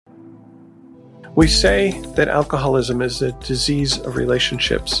We say that alcoholism is a disease of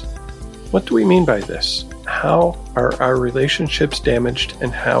relationships. What do we mean by this? How are our relationships damaged,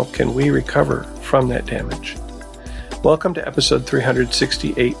 and how can we recover from that damage? Welcome to episode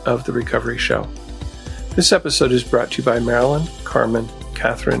 368 of The Recovery Show. This episode is brought to you by Marilyn, Carmen,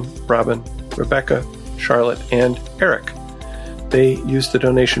 Catherine, Robin, Rebecca, Charlotte, and Eric. They use the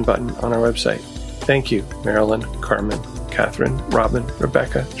donation button on our website. Thank you, Marilyn, Carmen, Catherine, Robin,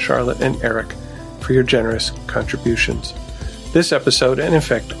 Rebecca, Charlotte, and Eric, for your generous contributions. This episode, and in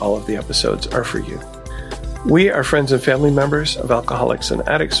fact all of the episodes, are for you. We are friends and family members of alcoholics and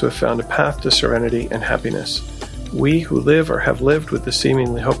addicts who have found a path to serenity and happiness. We who live or have lived with the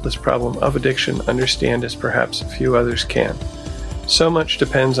seemingly hopeless problem of addiction understand as perhaps few others can. So much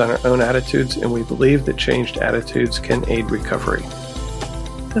depends on our own attitudes, and we believe that changed attitudes can aid recovery.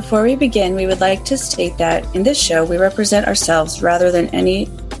 Before we begin, we would like to state that in this show, we represent ourselves rather than any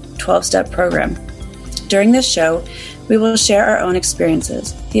 12-step program. During this show, we will share our own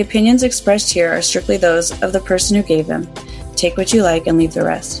experiences. The opinions expressed here are strictly those of the person who gave them. Take what you like and leave the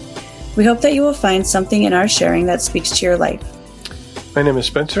rest. We hope that you will find something in our sharing that speaks to your life. My name is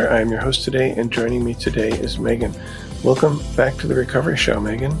Spencer. I am your host today, and joining me today is Megan. Welcome back to The Recovery Show,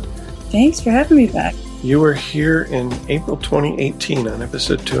 Megan. Thanks for having me back. You were here in April 2018 on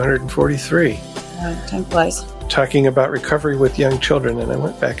episode 243. Time flies. Talking about recovery with young children, and I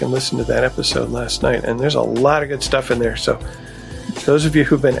went back and listened to that episode last night, and there's a lot of good stuff in there. So those of you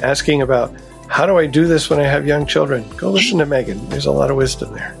who've been asking about how do I do this when I have young children, go listen to Megan. There's a lot of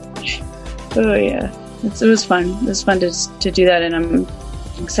wisdom there. Oh yeah, it was fun. It was fun to do that, and I'm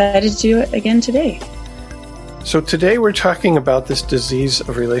excited to do it again today. So today we're talking about this disease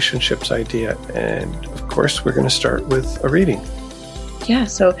of relationships idea, and of course we're going to start with a reading. Yeah,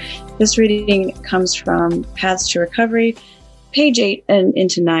 so this reading comes from Paths to Recovery, page 8 and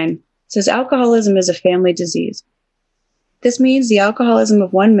into 9. It says, alcoholism is a family disease. This means the alcoholism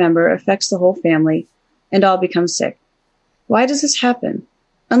of one member affects the whole family, and all become sick. Why does this happen?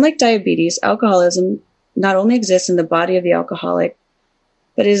 Unlike diabetes, alcoholism not only exists in the body of the alcoholic,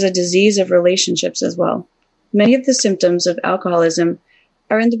 but is a disease of relationships as well. Many of the symptoms of alcoholism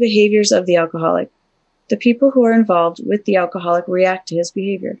are in the behaviors of the alcoholic. The people who are involved with the alcoholic react to his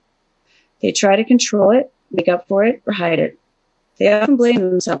behavior. They try to control it, make up for it, or hide it. They often blame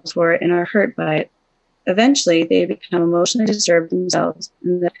themselves for it and are hurt by it. Eventually, they become emotionally disturbed themselves,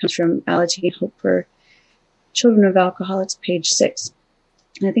 and that comes from Alateen Hope for Children of Alcoholics, page 6.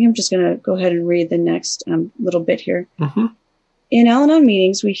 And I think I'm just going to go ahead and read the next little bit here. Mm-hmm. In Al-Anon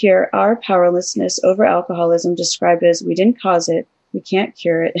meetings, we hear our powerlessness over alcoholism described as we didn't cause it, we can't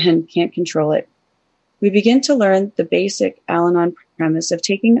cure it, and can't control it. We begin to learn the basic Al-Anon premise of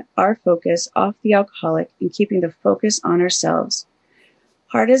taking our focus off the alcoholic and keeping the focus on ourselves.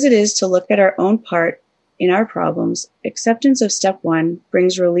 Hard as it is to look at our own part in our problems, acceptance of step 1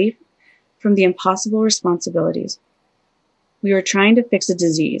 brings relief from the impossible responsibilities. We are trying to fix a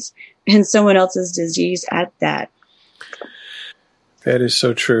disease, and someone else's disease at that. That is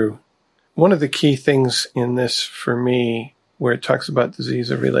so true. One of the key things in this for me, where it talks about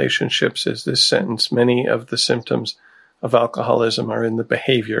disease of relationships, is this sentence: many of the symptoms of alcoholism are in the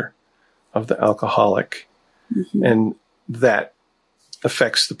behavior of the alcoholic. Mm-hmm. And that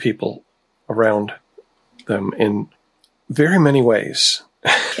affects the people around them in very many ways.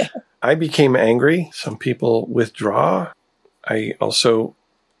 Yeah. I became angry. Some people withdraw. I also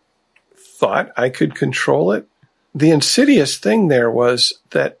thought I could control it. The insidious thing there was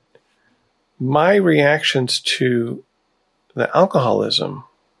that my reactions to the alcoholism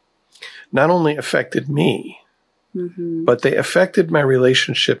not only affected me, mm-hmm. but they affected my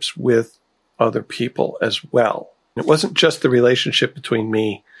relationships with other people as well. It wasn't just the relationship between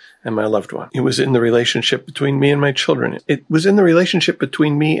me and my loved one. It was in the relationship between me and my children. It was in the relationship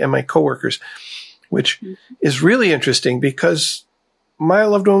between me and my coworkers, which mm-hmm. is really interesting because my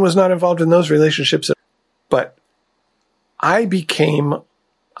loved one was not involved in those relationships. But I became,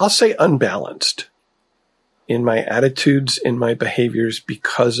 I'll say, unbalanced in my attitudes, in my behaviors,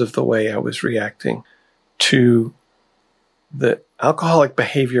 because of the way I was reacting to the alcoholic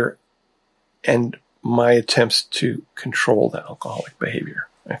behavior and my attempts to control the alcoholic behavior,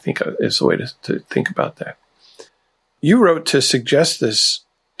 I think is the way to think about that. You wrote to suggest this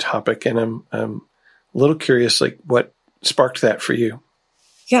topic, and I'm a little curious, like, what sparked that for you?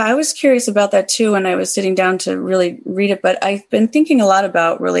 Yeah, I was curious about that too when I was sitting down to really read it, but I've been thinking a lot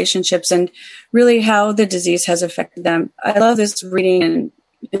about relationships and really how the disease has affected them. I love this reading, and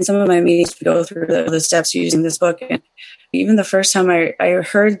in some of my meetings we go through the steps using this book. And even the first time I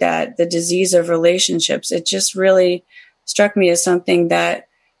heard that, the disease of relationships, it just really struck me as something that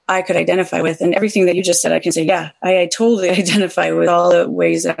I could identify with. And everything that you just said, I can say, yeah, I totally identify with all the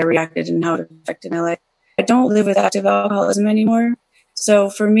ways that I reacted and how it affected my life. I don't live with active alcoholism anymore. So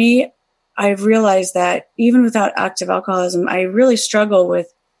for me, I've realized that even without active alcoholism, I really struggle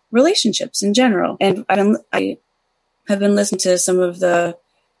with relationships in general. And I have been listening to some of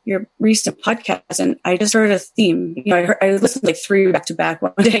your recent podcasts, and I just heard a theme. I listened to like 3 back to back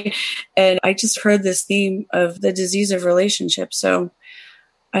one day, and I just heard this theme of the disease of relationships. So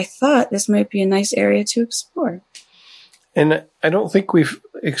I thought this might be a nice area to explore. And I don't think we've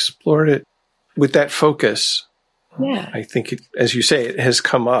explored it with that focus. Yeah. I think, as you say, it has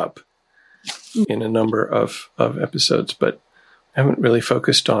come up in a number of episodes, but I haven't really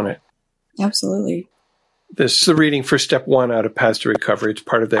focused on it. Absolutely. This is the reading for step 1 out of Paths to Recovery. It's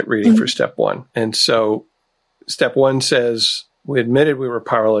part of that reading for step 1. And so step 1 says, we admitted we were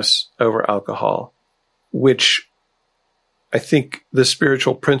powerless over alcohol, which I think the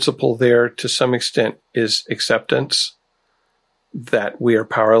spiritual principle there to some extent is acceptance, that we are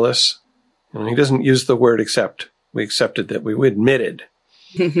powerless. And he doesn't use the word accept. We accepted that we admitted.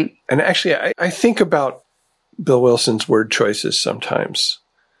 And actually, I think about Bill Wilson's word choices sometimes.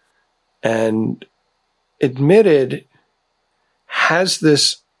 And admitted has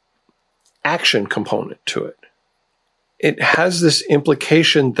this action component to it. It has this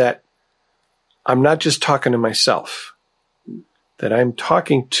implication that I'm not just talking to myself, that I'm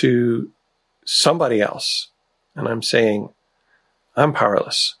talking to somebody else, and I'm saying, I'm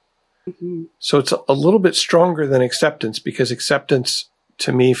powerless. Mm-hmm. So it's a little bit stronger than acceptance, because acceptance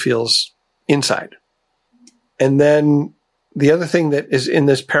to me feels inside. And then the other thing that is in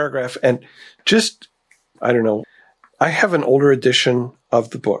this paragraph, and just, I don't know, I have an older edition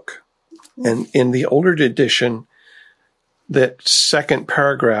of the book. And in the older edition, that second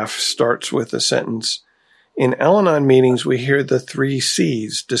paragraph starts with a sentence. In Al-Anon meetings, we hear the 3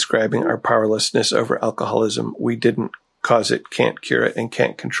 C's describing our powerlessness over alcoholism. We didn't cause it, can't cure it, and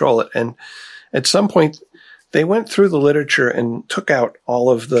can't control it. And at some point, they went through the literature and took out all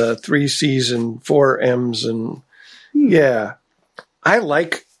of the 3 C's and 4 M's. And yeah, I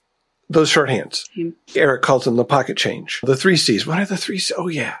like those shorthands. Eric calls them the pocket change. The 3 C's. What are the 3 C's? Oh,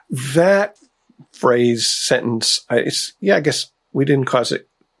 yeah. That phrase, sentence, I guess we didn't cause it,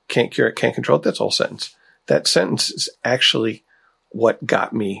 can't cure it, can't control it. That's all sentence. That sentence is actually what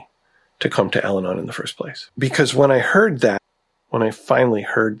got me to come to Al-Anon in the first place. Because when I finally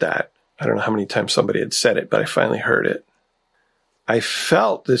heard that, I don't know how many times somebody had said it, but I finally heard it, I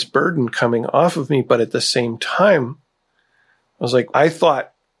felt this burden coming off of me. But at the same time, I was like, I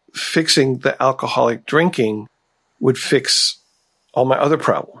thought fixing the alcoholic drinking would fix all my other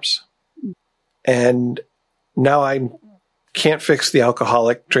problems. And now I can't fix the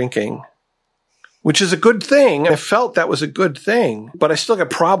alcoholic drinking, which is a good thing. I felt that was a good thing, but I still got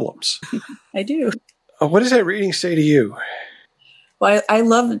problems. I do. What does that reading say to you? Well, I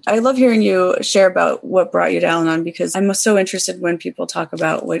love hearing you share about what brought you to Al-Anon, because I'm so interested when people talk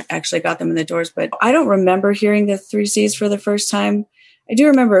about what actually got them in the doors. But I don't remember hearing the 3 C's for the first time. I do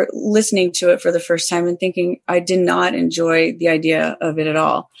remember listening to it for the first time and thinking I did not enjoy the idea of it at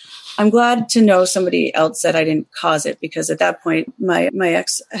all. I'm glad to know somebody else said I didn't cause it, because at that point, my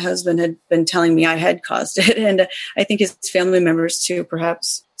ex-husband had been telling me I had caused it. And I think his family members too,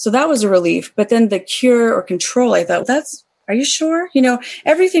 perhaps. So that was a relief. But then the cure or control, I thought, are you sure?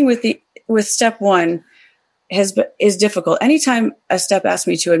 Everything with step 1 is difficult. Anytime a step asks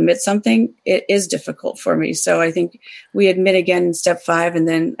me to admit something, it is difficult for me. So I think we admit again in step 5, and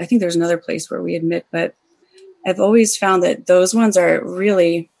then I think there's another place where we admit, but I've always found that those ones are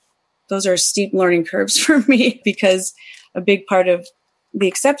steep learning curves for me, because a big part of the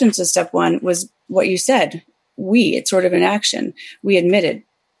acceptance of step 1 was what you said. It's sort of an action. We admitted.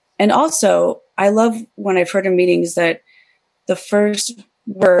 And also, I love when I've heard in meetings that the first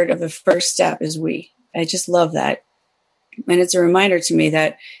word of the first step is we. I just love that. And it's a reminder to me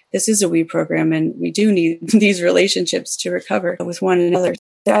that this is a we program, and we do need these relationships to recover with one another.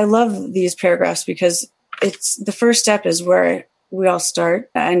 I love these paragraphs because it's the first step is where we all start.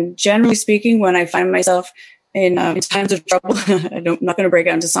 And generally speaking, when I find myself in times of trouble, I'm not going to break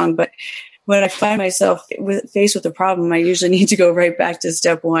out into song, but when I find myself faced with a problem, I usually need to go right back to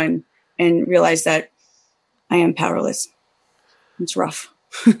step 1 and realize that I am powerless. It's rough,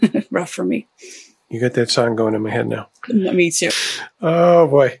 rough for me. You got that song going in my head now. Me too. Oh,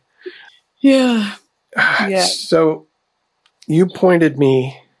 boy. Yeah. So you pointed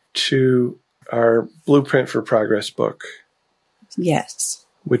me to our Blueprint for Progress book. Yes.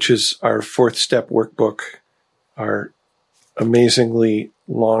 Which is our 4th step workbook, our amazingly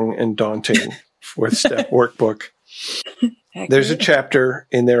long and daunting 4th step workbook. Accurate. There's a chapter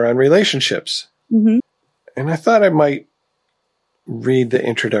in there on relationships. Mm-hmm. And I thought I might read the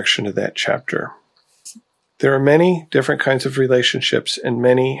introduction to that chapter. There are many different kinds of relationships, and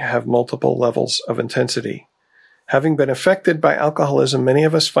many have multiple levels of intensity. Having been affected by alcoholism, many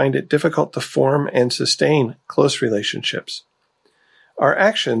of us find it difficult to form and sustain close relationships. Our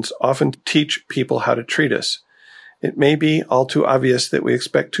actions often teach people how to treat us. It may be all too obvious that we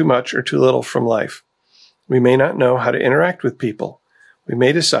expect too much or too little from life. We may not know how to interact with people. We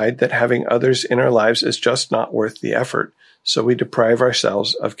may decide that having others in our lives is just not worth the effort, so we deprive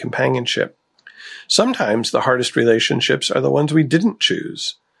ourselves of companionship. Sometimes the hardest relationships are the ones we didn't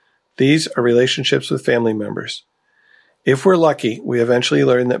choose. These are relationships with family members. If we're lucky, we eventually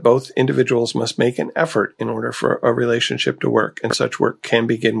learn that both individuals must make an effort in order for a relationship to work, and such work can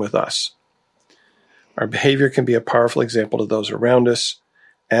begin with us. Our behavior can be a powerful example to those around us.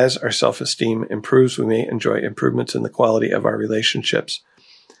 As our self-esteem improves, we may enjoy improvements in the quality of our relationships.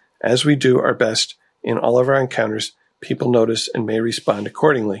 As we do our best in all of our encounters, people notice and may respond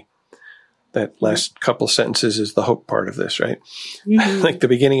accordingly. That last couple sentences is the hope part of this, right? Mm-hmm. Like the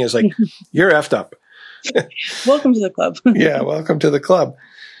beginning is like, you're effed up. Welcome to the club. Yeah, welcome to the club.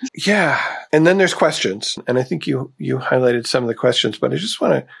 Yeah. And then there's questions. And I think you highlighted some of the questions, but I just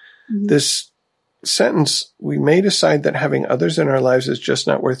want to, this sentence, we may decide that having others in our lives is just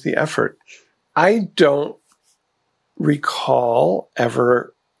not worth the effort. I don't recall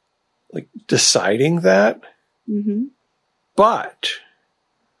ever deciding that. Mm-hmm. But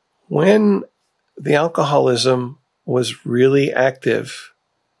when the alcoholism was really active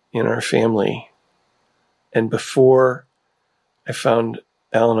in our family, and before I found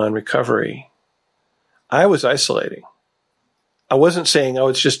Al-Anon Recovery, I was isolating. I wasn't saying, oh,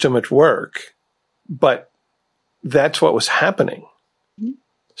 it's just too much work. But that's what was happening. Mm-hmm.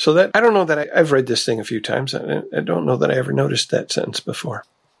 So that, I don't know that I've read this thing a few times. I don't know that I ever noticed that sentence before.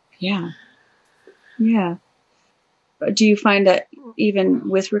 Yeah. Yeah. Do you find that even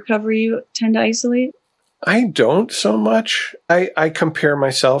with recovery, you tend to isolate? I don't so much. I compare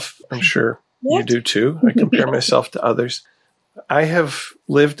myself. I'm sure you do too. I compare myself to others. I have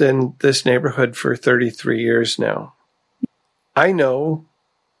lived in this neighborhood for 33 years now. I know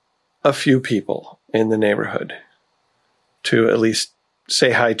a few people in the neighborhood to at least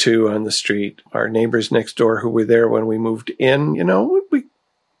say hi to on the street. Our neighbors next door who were there when we moved in, we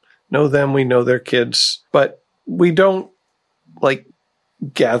know them, we know their kids, but we don't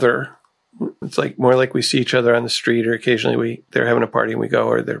gather. It's more like we see each other on the street, or occasionally they're having a party and we go,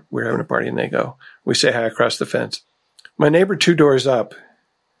 or we're having a party and they go. We say hi across the fence. My neighbor 2 doors up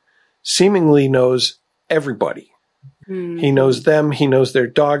seemingly knows everybody. He knows them. He knows their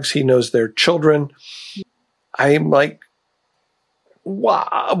dogs. He knows their children. I'm like,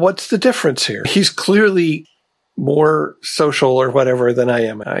 wow, what's the difference here? He's clearly more social or whatever than I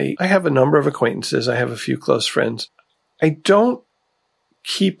am. I have a number of acquaintances. I have a few close friends. I don't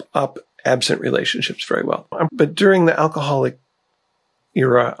keep up absent relationships very well. But during the alcoholic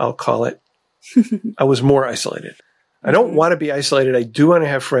era, I'll call it, I was more isolated. I don't want to be isolated. I do want to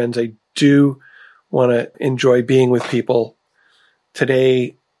have friends. I do want to enjoy being with people.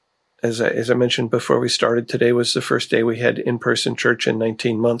 Today, as I mentioned before we started, today was the first day we had in-person church in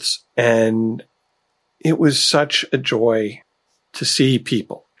 19 months. And it was such a joy to see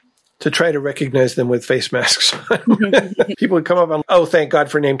people, to try to recognize them with face masks. People would come up and, oh, thank God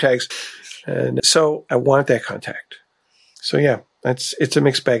for name tags. And so I want that contact. So yeah, it's a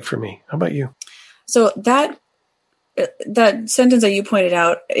mixed bag for me. How about you? So that sentence that you pointed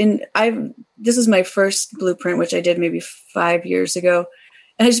out, this is my first blueprint, which I did maybe 5 years ago,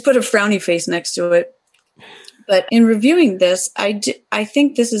 and I just put a frowny face next to it. But in reviewing this, I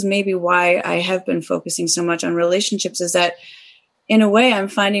think this is maybe why I have been focusing so much on relationships, is that in a way I'm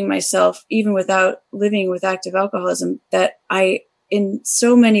finding myself, even without living with active alcoholism, that in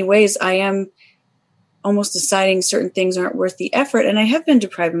so many ways I am almost deciding certain things aren't worth the effort. And I have been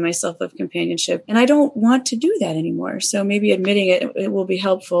depriving myself of companionship, and I don't want to do that anymore. So maybe admitting it will be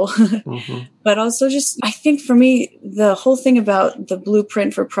helpful. Mm-hmm. But also I think for me, the whole thing about the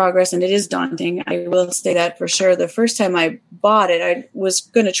blueprint for progress, and it is daunting. I will say that for sure. The first time I bought it, I was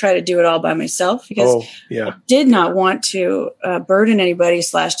going to try to do it all by myself because I did not want to burden anybody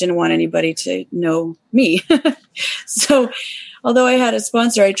 / didn't want anybody to know me. So although I had a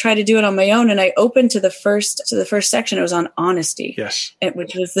sponsor, I tried to do it on my own, and I opened to the first section. It was on honesty, yes,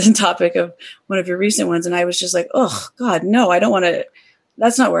 which was the topic of one of your recent ones. And I was just like, oh God, no, I don't want to.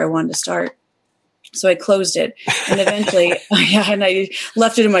 That's not where I wanted to start. So I closed it, and eventually, and I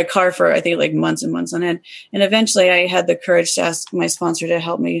left it in my car for months and months on end. And eventually, I had the courage to ask my sponsor to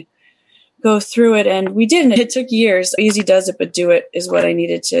help me go through it. And we did. And it took years. Easy does it, but do it is what I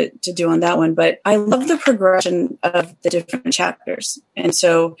needed to do on that one. But I love the progression of the different chapters. And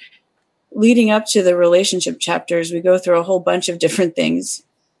so leading up to the relationship chapters, we go through a whole bunch of different things.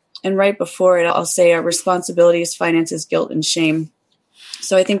 And right before it, I'll say our responsibilities, finances, guilt, and shame.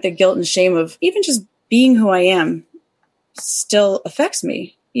 So I think the guilt and shame of even just being who I am still affects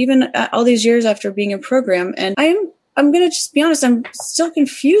me, even all these years after being in program. And I'm going to just be honest, I'm still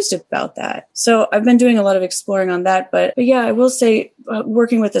confused about that. So I've been doing a lot of exploring on that. But yeah, I will say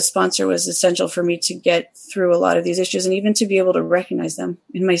working with a sponsor was essential for me to get through a lot of these issues and even to be able to recognize them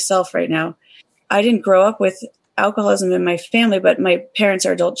in myself right now. I didn't grow up with alcoholism in my family, but my parents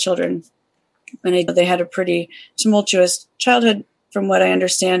are adult children. And they had a pretty tumultuous childhood from what I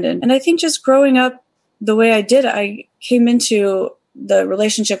understand. And I think just growing up the way I did, I came into the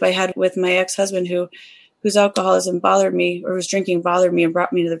relationship I had with my ex-husband whose alcoholism bothered me, or whose drinking bothered me and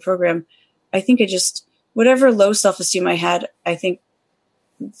brought me to the program. I think whatever low self-esteem I had, I think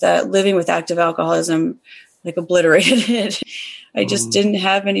that living with active alcoholism like obliterated it. I just didn't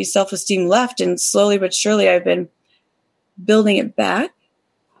have any self-esteem left. And slowly but surely I've been building it back.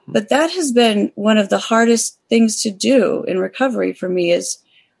 But that has been one of the hardest things to do in recovery for me, is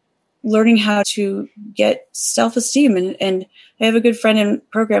learning how to get self-esteem. And I have a good friend in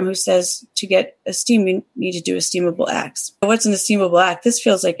program who says to get esteem, you need to do esteemable acts. What's an esteemable act? This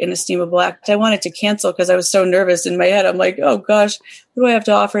feels like an esteemable act. I wanted to cancel because I was so nervous in my head. I'm like, oh gosh, what do I have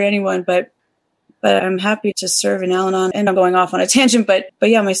to offer anyone? But I'm happy to serve in Al-Anon, and I'm going off on a tangent, but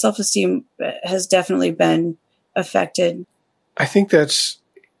yeah, my self-esteem has definitely been affected. I think that's,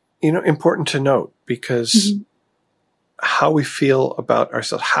 important to note, because how we feel about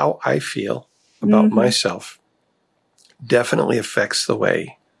ourselves, how I feel about myself, definitely affects the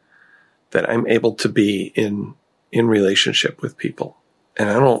way that I'm able to be in relationship with people. And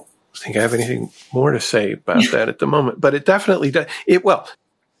I don't think I have anything more to say about that at the moment, but it definitely does.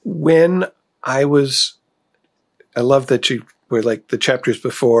 When I love that you were like the chapters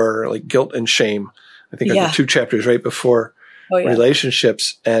before, like guilt and shame. I think are the two chapters right before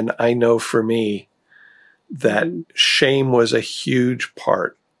relationships. And I know for me that shame was a huge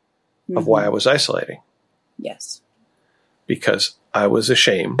part of why I was isolating. Yes. Because I was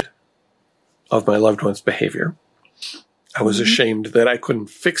ashamed of my loved one's behavior. I was ashamed that I couldn't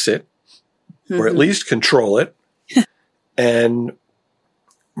fix it or at least control it. And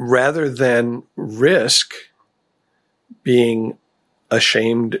rather than risk being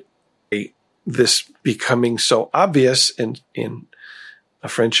ashamed, this becoming so obvious in a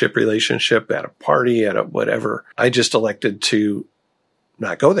friendship relationship, at a party, at a whatever, I just elected to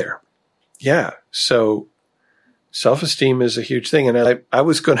not go there. Yeah. So self-esteem is a huge thing. And I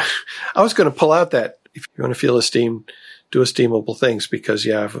was going to pull out that if you want to feel esteemed, do esteemable things, because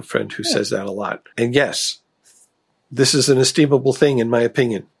I have a friend who says that a lot. And yes, this is an esteemable thing, in my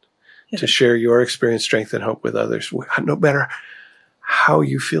opinion, to share your experience, strength, and hope with others, no matter how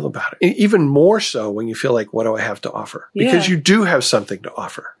you feel about it. Even more so when you feel like, what do I have to offer? Because you do have something to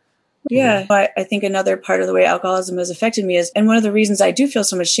offer. Yeah. I think another part of the way alcoholism has affected me is, and one of the reasons I do feel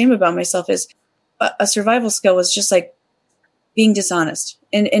so much shame about myself is a survival skill was just like being dishonest.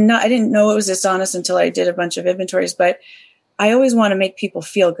 And I didn't know it was dishonest until I did a bunch of inventories, but I always want to make people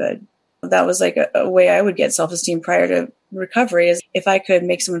feel good. That was like a way I would get self-esteem prior to recovery, is if I could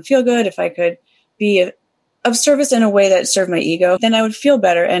make someone feel good, if I could be of service in a way that served my ego, then I would feel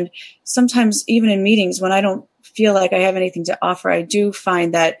better. And sometimes even in meetings, when I don't feel like I have anything to offer, I do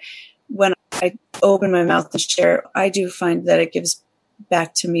find that when I open my mouth and share, I do find that it gives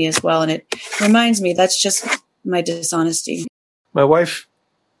back to me as well. And it reminds me that's just my dishonesty. My wife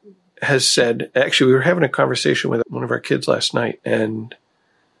has said, actually, we were having a conversation with one of our kids last night, and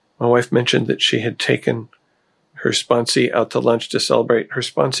my wife mentioned that she had taken her sponsee out to lunch to celebrate her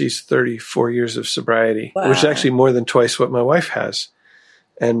sponsee's 34 years of sobriety, which is actually more than twice what my wife has.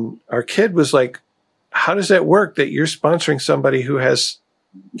 And our kid was like, how does that work that you're sponsoring somebody who has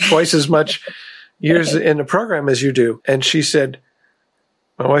twice as much years in the program as you do? And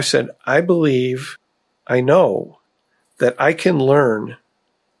my wife said, I know that I can learn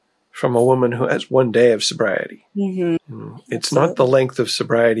from a woman who has one day of sobriety. It's not the length of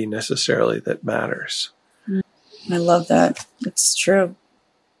sobriety necessarily that matters. I love that. It's true.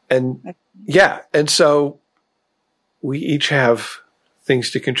 And so we each have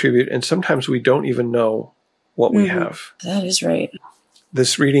things to contribute, and sometimes we don't even know what we have. That is right.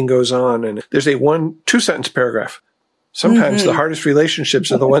 This reading goes on, and there's a 2-sentence paragraph. Sometimes the hardest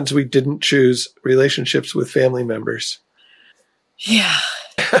relationships are the ones we didn't choose, relationships with family members. Yeah.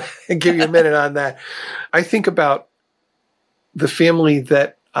 And give you a minute on that. I think about the family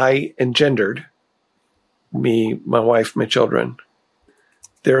that I engendered, me, my wife, my children.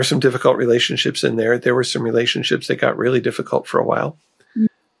 There are some difficult relationships in there. There were some relationships that got really difficult for a while.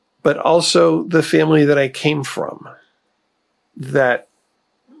 But also the family that I came from that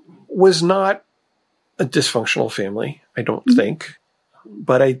was not a dysfunctional family, I don't think.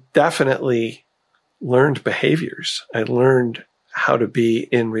 But I definitely learned behaviors. I learned how to be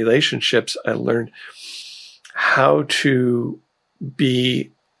in relationships. I learned how to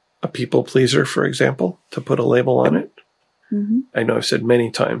be a people pleaser, for example, to put a label on it. I know I've said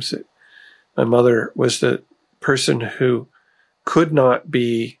many times that my mother was the person who could not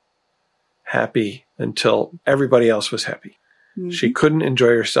be happy until everybody else was happy. She couldn't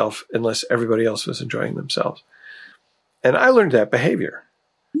enjoy herself unless everybody else was enjoying themselves. And I learned that behavior.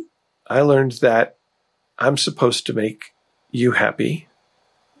 I learned that I'm supposed to make you happy.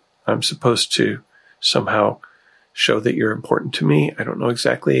 I'm supposed to somehow show that you're important to me. I don't know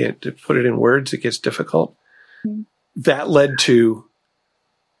exactly. To put it in words, it gets difficult. That led to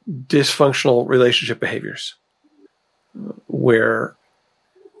dysfunctional relationship behaviors where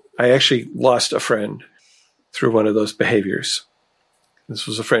I actually lost a friend through one of those behaviors. This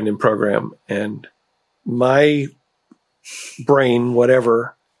was a friend in program, and my brain,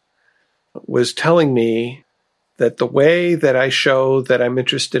 whatever, was telling me that the way that I show that I'm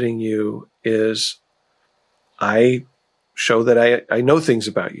interested in you is I show that I know things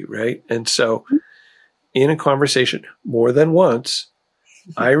about you, right? And so in a conversation, more than once,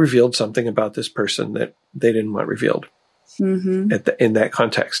 I revealed something about this person that they didn't want revealed in that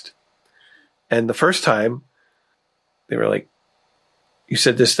context. And the first time, they were like, you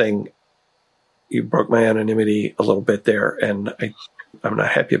said this thing, you broke my anonymity a little bit there, and I'm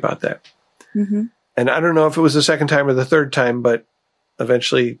not happy about that. And I don't know if it was the second time or the third time, but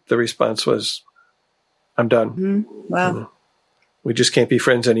eventually the response was, I'm done. Wow. We just can't be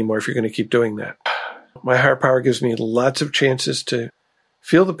friends anymore if you're going to keep doing that. My higher power gives me lots of chances to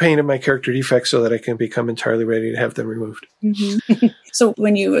feel the pain of my character defects so that I can become entirely ready to have them removed. So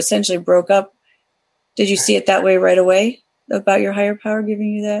when you essentially broke up, did you see it that way right away about your higher power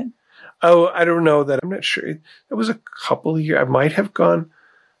giving you that? Oh, I don't know that. I'm not sure. It was a couple of years. I might have gone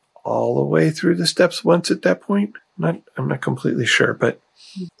all the way through the steps once at that point. I'm not completely sure, but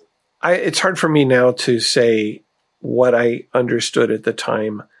it's hard for me now to say what I understood at the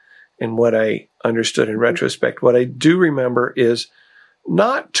time and what I understood in retrospect. What I do remember is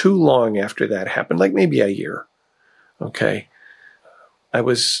not too long after that happened, like maybe a year. Okay. I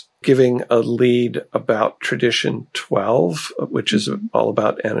was giving a lead about Tradition 12, which is all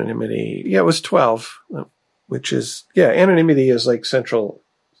about anonymity. Yeah, it was 12, which is, anonymity is like central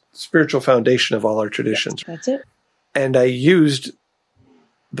spiritual foundation of all our traditions. That's it. And I used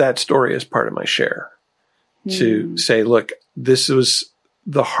that story as part of my share to say, look, this was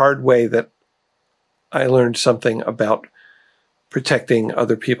the hard way that I learned something about protecting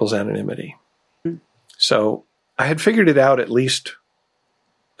other people's anonymity. So I had figured it out at least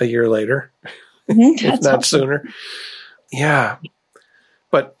a year later, if not sooner. Yeah.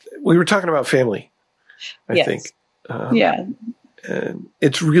 But we were talking about family, I think. And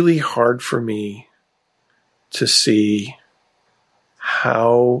it's really hard for me to see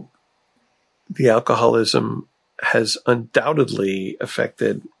how the alcoholism has undoubtedly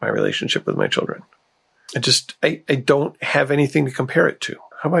affected my relationship with my children. I don't have anything to compare it to.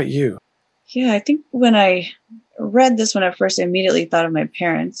 How about you? Yeah, I think when I read this one at first, I immediately thought of my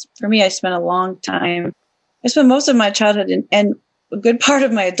parents. For me, I spent most of my childhood and a good part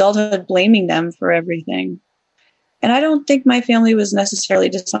of my adulthood blaming them for everything. And I don't think my family was necessarily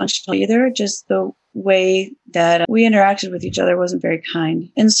dysfunctional either. Just the way that we interacted with each other wasn't very kind.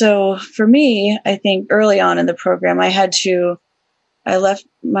 And so for me, I think early on in the program, I left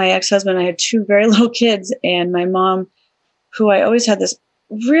my ex-husband. I had two very little kids, and my mom, who I always had this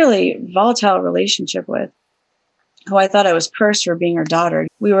really volatile relationship with, who I thought I was cursed for being her daughter.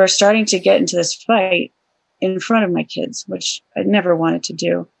 We were starting to get into this fight in front of my kids, which I never wanted to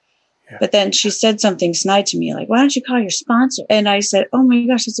do. But then she said something snide to me, like, why don't you call your sponsor? And I said, oh my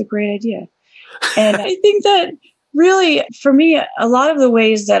gosh, that's a great idea. And I think that really, for me, a lot of the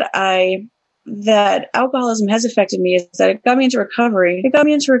ways that alcoholism has affected me is that it got me into recovery. It got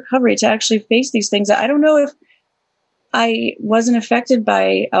me into recovery to actually face these things. I don't know if I wasn't affected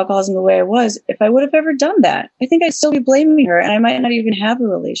by alcoholism the way I was, if I would have ever done that. I think I'd still be blaming her, and I might not even have a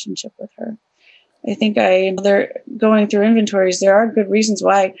relationship with her. I think they're going through inventories. There are good reasons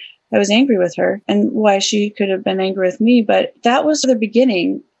why I was angry with her and why she could have been angry with me. But that was the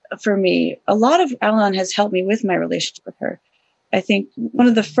beginning for me. A lot of Al-Anon has helped me with my relationship with her. I think one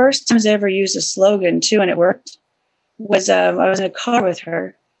of the first times I ever used a slogan too, and it worked, was I was in a car with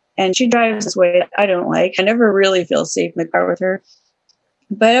her, And she drives this way that I don't like. I never really feel safe in the car with her.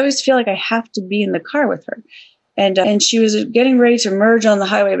 But I always feel like I have to be in the car with her. And she was getting ready to merge on the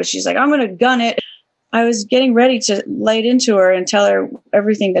highway, but she's like, I'm going to gun it. I was getting ready to light into her and tell her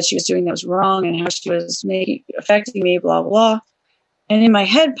everything that she was doing that was wrong and how she was affecting me, blah, blah. And in my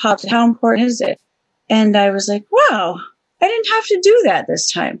head popped, how important is it? And I was like, wow, I didn't have to do that this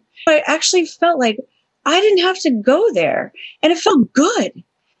time. I actually felt like I didn't have to go there. And it felt good.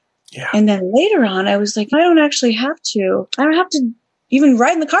 Yeah. And then later on, I was like, I don't have to even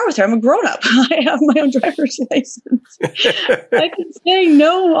ride in the car with her. I'm a grown up. I have my own driver's license. I can say,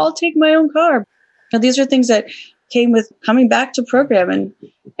 no, I'll take my own car. Now, these are things that came with coming back to program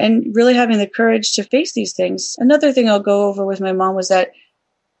and really having the courage to face these things. Another thing I'll go over with my mom was that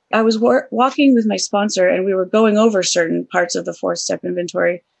I was walking with my sponsor and we were going over certain parts of the 4-step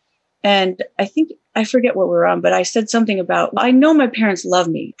inventory. And I forget what we were on, but I said something about, I know my parents love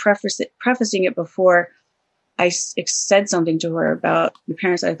me, prefacing it before I said something to her about my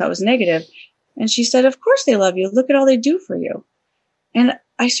parents that I thought was negative. And she said, of course they love you. Look at all they do for you. And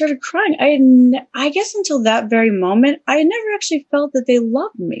I started crying. I guess until that very moment, I never actually felt that they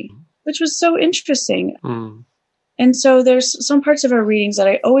loved me, which was so interesting. Mm. And so there's some parts of our readings that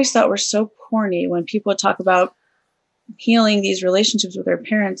I always thought were so corny when people would talk about healing these relationships with their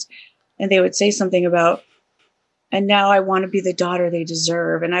parents. And they would say something about, and now I want to be the daughter they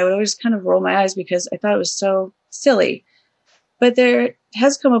deserve. And I would always kind of roll my eyes because I thought it was so silly. But there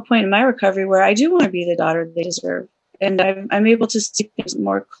has come a point in my recovery where I do want to be the daughter they deserve. And I'm able to see things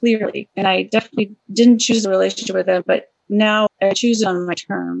more clearly. And I definitely didn't choose a relationship with them, but now I choose it on my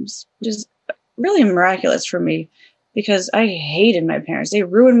terms, which is really miraculous for me because I hated my parents. They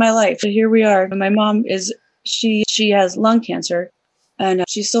ruined my life. But here we are. My mom she has lung cancer and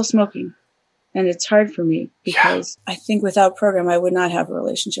she's still smoking. And it's hard for me because I think without program, I would not have a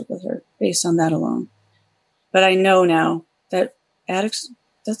relationship with her based on that alone. But I know now that addicts,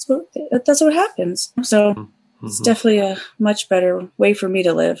 that's what happens. So it's definitely a much better way for me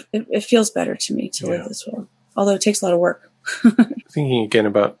to live. It feels better to me to live this way, although it takes a lot of work. Thinking again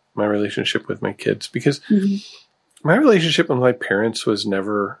about my relationship with my kids, because my relationship with my parents was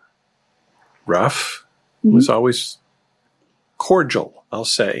never rough. It was always cordial, I'll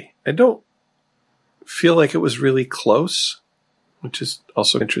say. I don't feel like it was really close, which is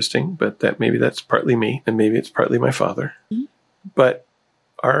also interesting, but maybe that's partly me and maybe it's partly my father. But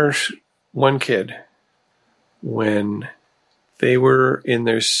our one kid, when they were in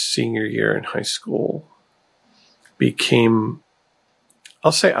their senior year in high school, became,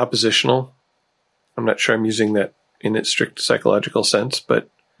 I'll say, oppositional. I'm not sure I'm using that in its strict psychological sense, but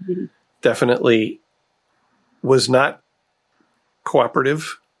definitely was not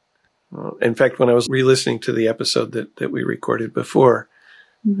cooperative. In fact, when I was re-listening to the episode that we recorded before,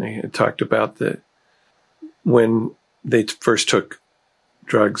 I had talked about when they first took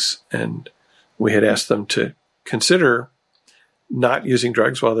drugs and we had asked them to consider not using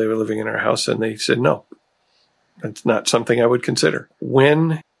drugs while they were living in our house. And they said, no, that's not something I would consider.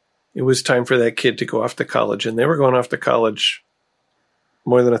 When it was time for that kid to go off to college, and they were going off to college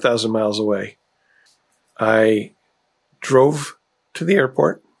more than 1,000 miles away, I drove to the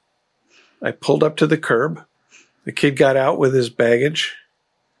airport. I pulled up to the curb. The kid got out with his baggage.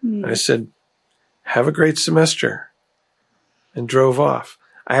 I said, have a great semester, and drove off.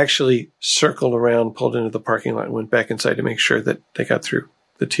 I actually circled around, pulled into the parking lot, and went back inside to make sure that they got through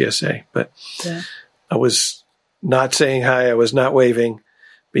the TSA. But I was not saying hi. I was not waving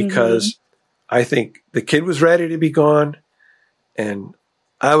because I think the kid was ready to be gone, and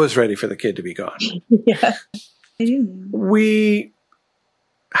I was ready for the kid to be gone. We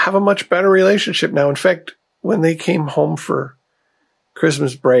have a much better relationship now. In fact, when they came home for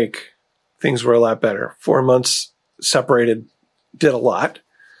Christmas break, things were a lot better. 4 months separated did a lot.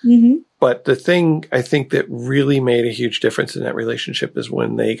 But the thing I think that really made a huge difference in that relationship is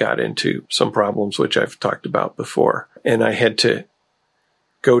when they got into some problems, which I've talked about before. And I had to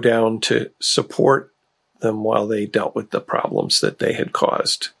go down to support them while they dealt with the problems that they had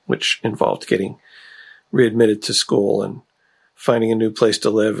caused, which involved getting readmitted to school and finding a new place to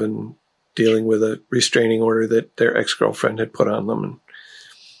live and dealing with a restraining order that their ex-girlfriend had put on them and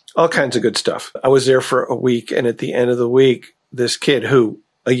all kinds of good stuff. I was there for a week, and at the end of the week, this kid who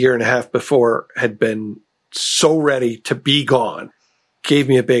a year and a half before had been so ready to be gone gave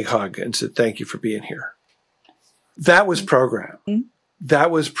me a big hug and said, thank you for being here. That was program.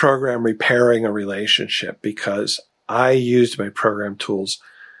 That was program repairing a relationship because I used my program tools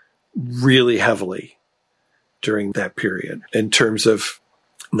really heavily during that period in terms of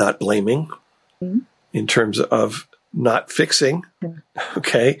not blaming, in terms of not fixing.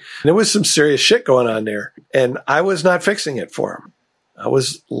 Okay. There was some serious shit going on there. And I was not fixing it for him. I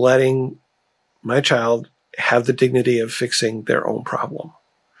was letting my child have the dignity of fixing their own problem.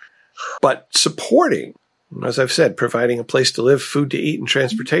 But supporting, as I've said, providing a place to live, food to eat, and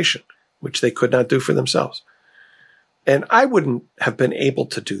transportation, which they could not do for themselves. And I wouldn't have been able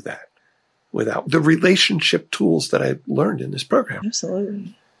to do that without the relationship tools that I learned in this program.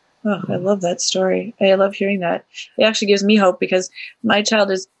 Absolutely. Oh, I love that story. I love hearing that. It actually gives me hope because my child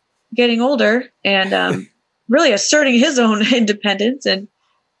is getting older and really asserting his own independence. And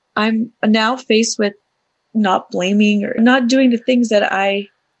I'm now faced with not blaming or not doing the things that I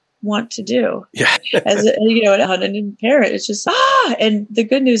want to do. Yeah. As a, an parent, it's just, and the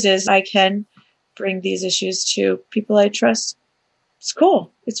good news is I can bring these issues to people I trust. It's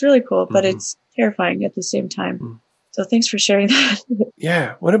cool. It's really cool, but it's terrifying at the same time. Mm-hmm. So thanks for sharing that.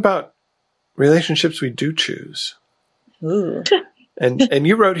 Yeah. What about relationships we do choose? Ooh. And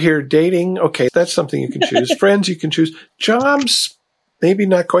you wrote here dating. Okay, that's something you can choose. Friends, you can choose. Jobs, maybe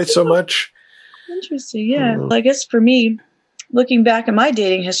not quite so much. Interesting. Yeah. Well, I guess for me, looking back at my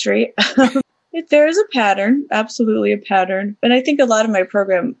dating history, there is a pattern, absolutely a pattern. And I think a lot of my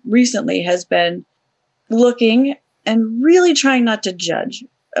program recently has been looking and really trying not to judge,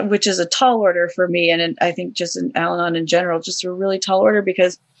 which is a tall order for me. And I think just in Al-Anon in general, just a really tall order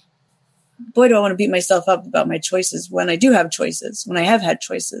because boy, do I want to beat myself up about my choices when I do have choices, when I have had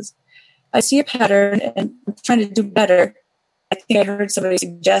choices. I see a pattern and I'm trying to do better. I think I heard somebody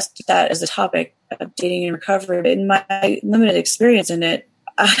suggest that as a topic of dating and recovery. But in my limited experience in it,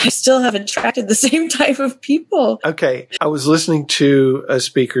 I still have attracted the same type of people. Okay. I was listening to a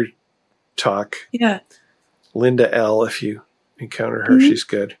speaker talk. Yeah. Linda L., if you encounter her, she's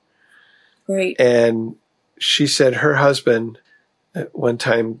good. Great. And she said her husband at one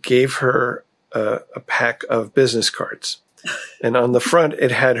time gave her a pack of business cards. And on the front,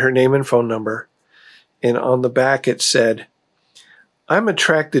 it had her name and phone number. And on the back, it said, "I'm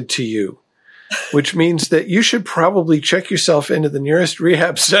attracted to you," which means that you should probably check yourself into the nearest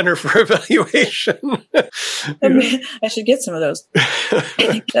rehab center for evaluation. I should get some of those.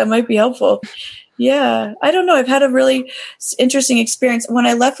 That might be helpful. Yeah. I don't know. I've had a really interesting experience. When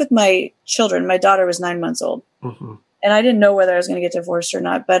I left with my children, my daughter was 9 months old. Mm-hmm. And I didn't know whether I was going to get divorced or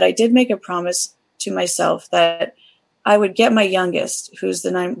not, but I did make a promise to myself that I would get my youngest, who was the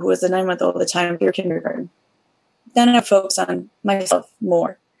 9-month-old at the time, through kindergarten. Then I'd focus on myself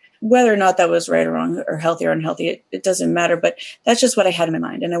more. Whether or not that was right or wrong or healthy or unhealthy, it doesn't matter, but that's just what I had in my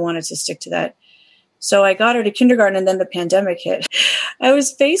mind, and I wanted to stick to that. So I got her to kindergarten, and then the pandemic hit. I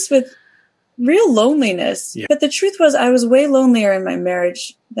was faced with real loneliness. Yeah. But the truth was I was way lonelier in my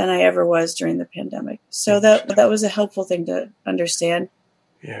marriage than I ever was during the pandemic. So that was a helpful thing to understand.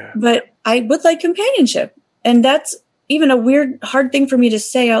 Yeah. But I would like companionship. And that's even a weird, hard thing for me to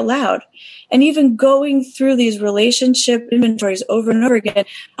say out loud. And even going through these relationship inventories over and over again,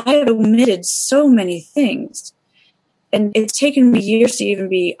 I have omitted so many things. And it's taken me years to even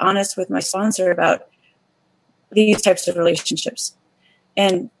be honest with my sponsor about these types of relationships.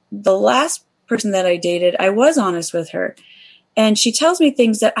 And the last person that I dated, I was honest with her. And she tells me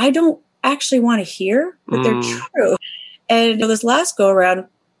things that I don't actually want to hear, but they're true. And this last go around,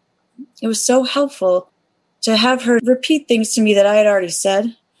 it was so helpful to have her repeat things to me that I had already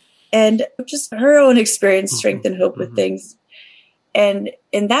said. And just her own experience, strength, and hope with things. And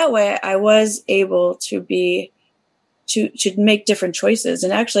in that way, I was able to make different choices.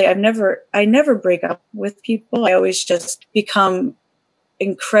 And actually, I never break up with people. I always just become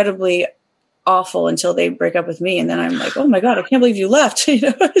incredibly awful until they break up with me. And then I'm like, oh my God, I can't believe you left.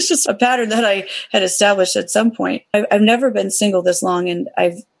 It's just a pattern that I had established at some point. I've never been single this long. And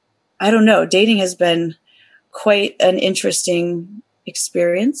I don't know, dating has been quite an interesting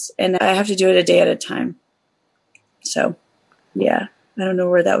experience, and I have to do it a day at a time. So yeah, I don't know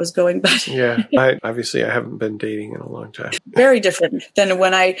where that was going, but yeah, I haven't been dating in a long time. Very different than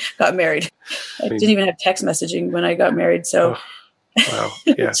when I got married. I didn't even have text messaging when I got married. So wow.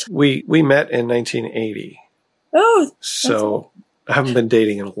 Yeah. We met in 1980. Oh, so I haven't been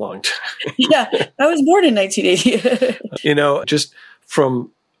dating in a long time. Yeah. I was born in 1980. Just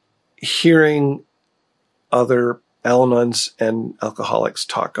from hearing other Al-Anons and alcoholics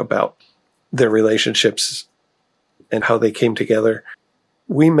talk about their relationships and how they came together.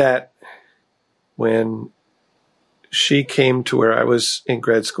 We met when she came to where I was in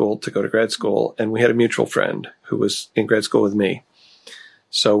grad school to go to grad school, and we had a mutual friend who was in grad school with me.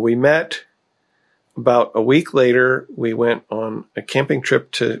 So we met. About a week later, we went on a camping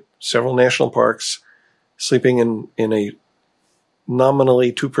trip to several national parks, sleeping in a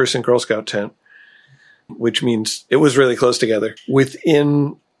nominally 2-person Girl Scout tent. which means it was really close together.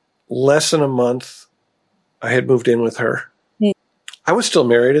 Within less than a month, I had moved in with her. Mm. I was still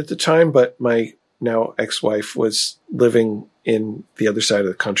married at the time, but my now ex-wife was living in the other side of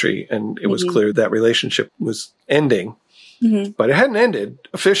the country, and it was clear that relationship was ending. Mm-hmm. But it hadn't ended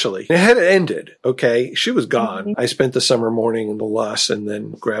officially. It had ended. Okay. She was gone. Mm-hmm. I spent the summer mourning in the loss and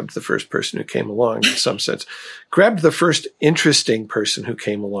then grabbed the first person who came along in some sense. Grabbed the first interesting person who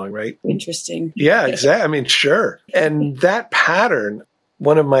came along, right? Interesting. Yeah, exactly. I mean, sure. And that pattern,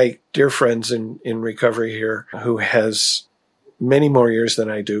 one of my dear friends in recovery here who has many more years than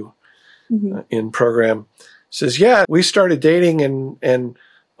I do in program says, yeah, we started dating and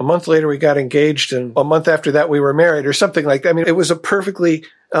a month later, we got engaged, and a month after that, we were married, or something like that. I mean, it was a perfectly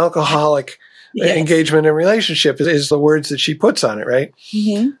alcoholic engagement and relationship, is the words that she puts on it, right?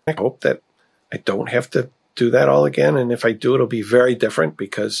 Mm-hmm. I hope that I don't have to do that all again. And if I do, it'll be very different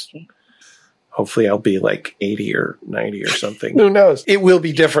because hopefully I'll be like 80 or 90 or something. Who knows? It will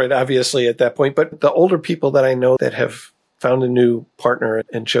be different, obviously, at that point. But the older people that I know that have found a new partner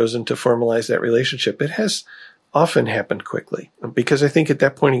and chosen to formalize that relationship, it has often happened quickly, because I think at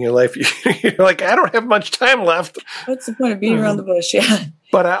that point in your life, you're like, I don't have much time left. What's the point of beating around the bush? Yeah.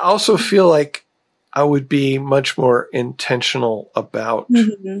 But I also feel like I would be much more intentional about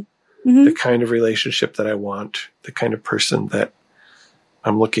the kind of relationship that I want, the kind of person that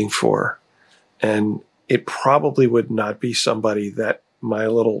I'm looking for. And it probably would not be somebody that my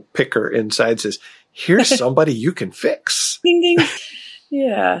little picker inside says, here's somebody you can fix. Ding, ding.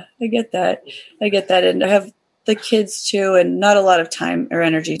 Yeah, I get that. And I have the kids too, and not a lot of time or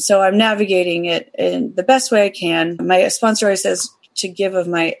energy. So I'm navigating it in the best way I can. My sponsor always says to give of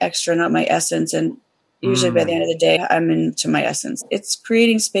my extra, not my essence. And usually by the end of the day, I'm into my essence. It's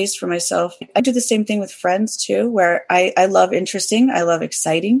creating space for myself. I do the same thing with friends too, where I love interesting. I love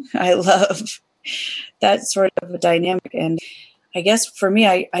exciting. I love that sort of a dynamic. And I guess for me,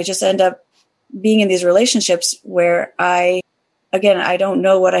 I just end up being in these relationships where I don't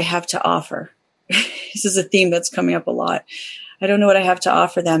know what I have to offer. This is a theme that's coming up a lot. I don't know what I have to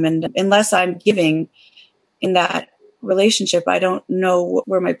offer them. And unless I'm giving in that relationship, I don't know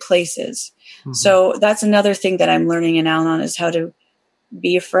where my place is. Mm-hmm. So that's another thing that I'm learning in Al-Anon is how to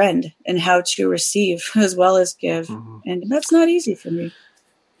be a friend and how to receive as well as give. Mm-hmm. And that's not easy for me.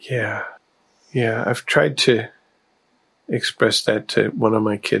 Yeah. Yeah. I've tried to express that to one of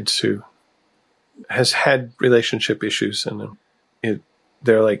my kids who has had relationship issues, and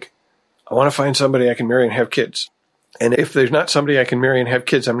they're like, I want to find somebody I can marry and have kids. And if there's not somebody I can marry and have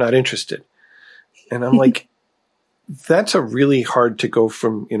kids, I'm not interested. And I'm like, that's a really hard to go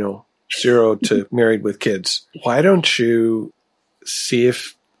from, 0 to married with kids. Why don't you see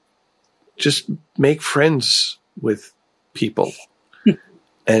if just make friends with people,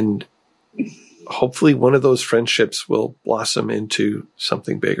 and hopefully one of those friendships will blossom into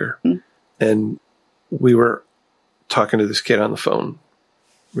something bigger. And we were talking to this kid on the phone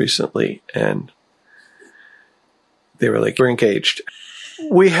recently, and they were like, we're engaged.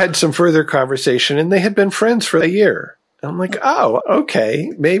 We had some further conversation, and they had been friends for a year. And I'm like, oh, okay.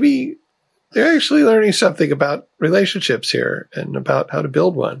 Maybe they're actually learning something about relationships here and about how to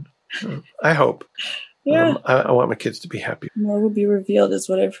build one. I hope. Yeah. I want my kids to be happy. More will be revealed is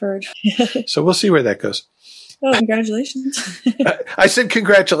what I've heard. So we'll see where that goes. Oh, congratulations. I said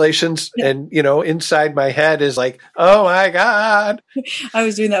congratulations. Yeah. And, inside my head is like, oh my God. I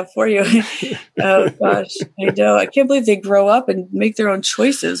was doing that for you. Oh gosh. I know. I can't believe they grow up and make their own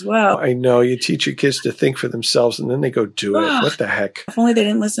choices. Wow. I know. You teach your kids to think for themselves and then they go do it. What the heck? If only they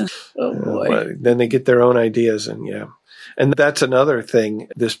didn't listen. Oh boy. Well, then they get their own ideas, and yeah. And that's another thing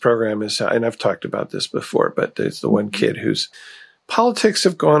this program is, and I've talked about this before, but there's the one kid whose politics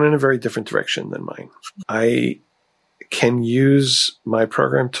have gone in a very different direction than mine. I can use my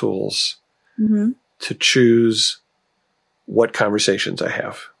program tools to choose what conversations I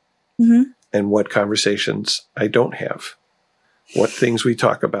have and what conversations I don't have, what things we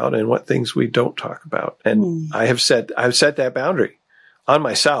talk about and what things we don't talk about. And I've set that boundary on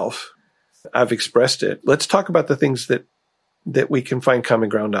myself. I've expressed it. Let's talk about the things that we can find common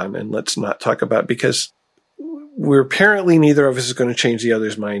ground on, and let's not talk about, because we're apparently neither of us is going to change the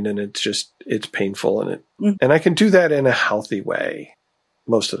other's mind, and it's painful, and I can do that in a healthy way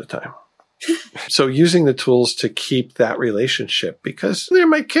most of the time. So using the tools to keep that relationship, because they're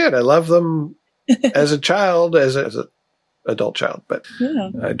my kid. I love them as a child, as an adult child, but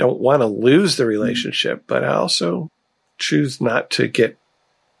I don't want to lose the relationship, but I also choose not to get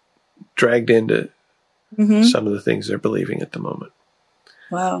dragged into some of the things they're believing at the moment.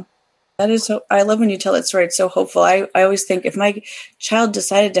 Wow. That is so, I love when you tell that story. It's so hopeful. I always think if my child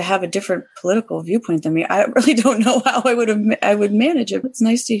decided to have a different political viewpoint than me, I really don't know how I would manage it. It's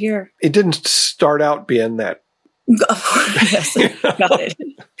nice to hear. It didn't start out being that. Yes,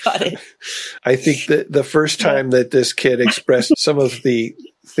 got it. I think that the first time that this kid expressed some of the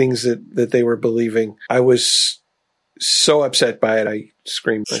things that they were believing, I was so upset by it. I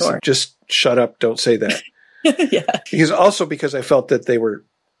screamed. Sure. I said, just shut up. Don't say that. Yeah. Because I felt that they were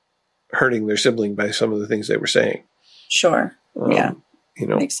hurting their sibling by some of the things they were saying. Sure. Yeah.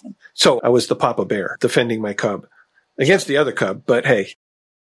 Makes sense. So I was the Papa Bear defending my cub against the other cub. But hey,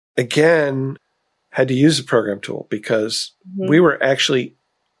 again, had to use the program tool because we were actually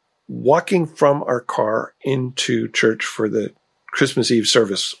walking from our car into church for the Christmas Eve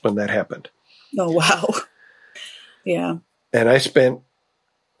service when that happened. Oh, wow. Yeah. And I spent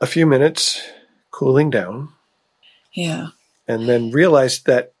a few minutes cooling down. Yeah. And then realized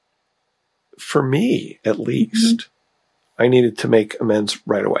that for me, at least, I needed to make amends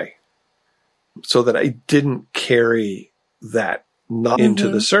right away so that I didn't carry that not into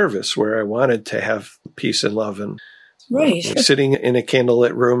the service where I wanted to have peace and love and sitting in a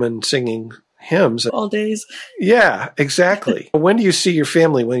candlelit room and singing hymns. All days. Yeah, exactly. When do you see your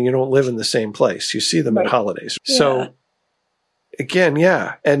family when you don't live in the same place? You see them at holidays. Yeah. So again,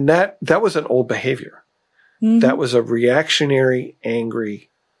 and that was an old behavior. That was a reactionary,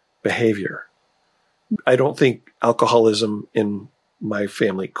 angry behavior. I don't think alcoholism in my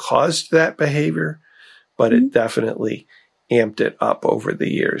family caused that behavior, but it definitely amped it up over the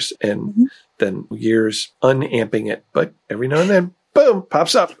years and then years unamping it. But every now and then, boom,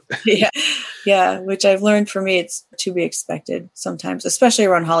 pops up. Yeah, which I've learned for me, it's to be expected sometimes, especially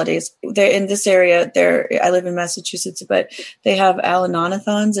around holidays. They're in this area, I live in Massachusetts, but they have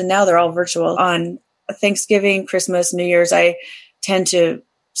Al-Anon-a-thons, and now they're all virtual. On Thanksgiving, Christmas, New Year's, I tend to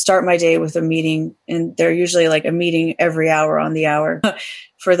start my day with a meeting, and they're usually like a meeting every hour on the hour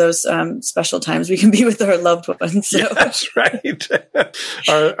for those special times we can be with our loved ones. So. Yeah, that's right.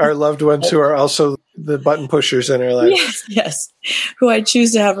 our loved ones who are also the button pushers in our lives. Yes. Who I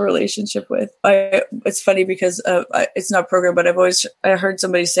choose to have a relationship with. It's funny because it's not programmed, but I heard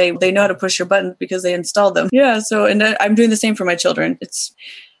somebody say they know how to push your buttons because they installed them. Yeah. So, and I'm doing the same for my children. It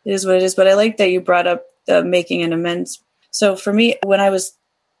is what it is. But I like that you brought up the making an amends. So for me, when I was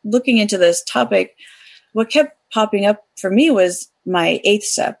looking into this topic, what kept popping up for me was my 8th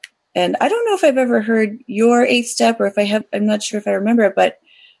step. And I don't know if I've ever heard your 8th step or if I have, I'm not sure if I remember it, but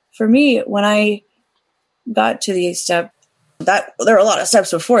for me, when I got to the 8th step, there were a lot of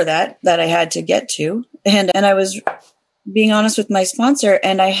steps before that I had to get to. And I was being honest with my sponsor,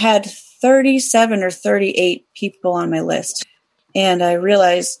 and I had 37 or 38 people on my list. And I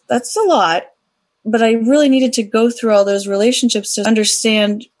realized that's a lot, but I really needed to go through all those relationships to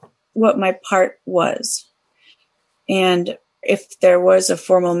understand what my part was. And if there was a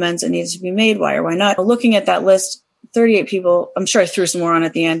formal amends that needed to be made, why or why not? Looking at that list, 38 people, I'm sure I threw some more on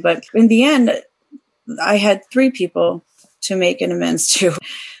at the end, but in the end, I had 3 people to make an amends to.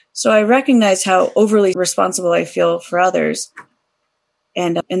 So I recognized how overly responsible I feel for others.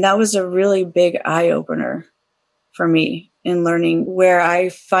 And that was a really big eye-opener for me in learning where I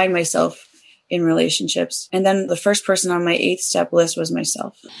find myself in relationships. And then the first person on my 8th step list was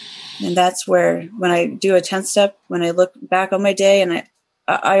myself. And that's where, when I do a 10th step, when I look back on my day, and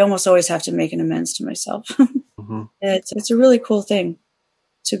I almost always have to make an amends to myself. It's a really cool thing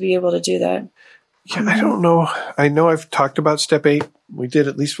to be able to do that. Yeah, I don't know. I know I've talked about step 8. We did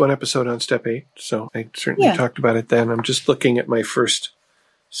at least one episode on step 8. So I certainly talked about it then. I'm just looking at my first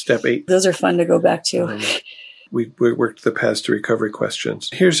step 8. Those are fun to go back to. We worked the paths to recovery questions.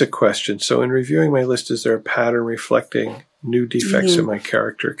 Here's a question. So in reviewing my list, is there a pattern reflecting new defects in my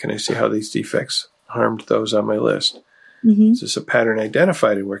character? Can I see how these defects harmed those on my list? Is this a pattern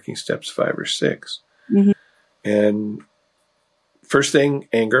identified in working steps 5 or 6? And first thing,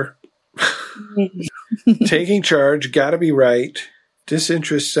 anger. Taking charge, gotta be right.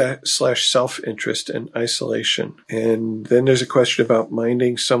 Disinterest / self-interest and isolation. And then there's a question about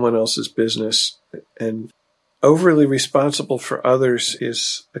minding someone else's business. And overly responsible for others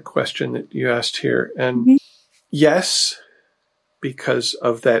is a question that you asked here. And yes, because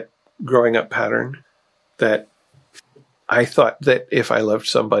of that growing up pattern, that I thought that if I loved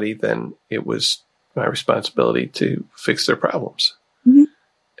somebody, then it was my responsibility to fix their problems.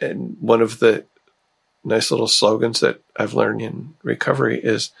 And one of the nice little slogans that I've learned in recovery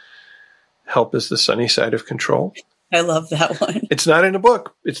is help is the sunny side of control. I love that one. It's not in a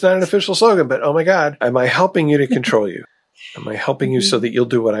book. It's not an official slogan, but oh my God, am I helping you to control you? Am I helping you so that you'll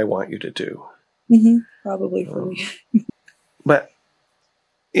do what I want you to do? Probably for me. But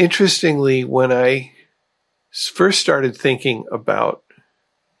interestingly, when I first started thinking about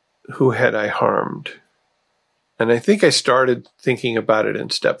who had I harmed, and I think I started thinking about it in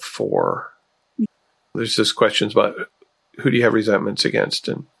step 4. There's this questions about who do you have resentments against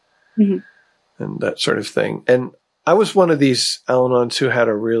and that sort of thing. And I was one of these Al-Anons who had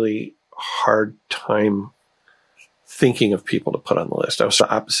a really hard time thinking of people to put on the list. I was the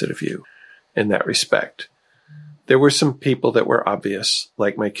opposite of you in that respect. There were some people that were obvious,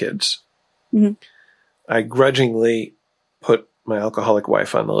 like my kids. I grudgingly put my alcoholic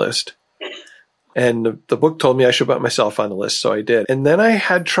wife on the list. And the book told me I should put myself on the list, so I did. And then I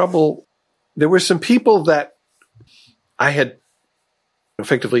had trouble. There were some people that I had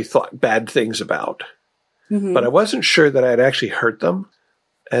effectively thought bad things about, but I wasn't sure that I had actually hurt them.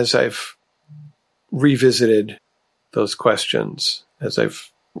 As I've revisited those questions, as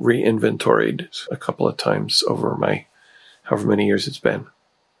I've re-inventoried a couple of times over my however many years it's been,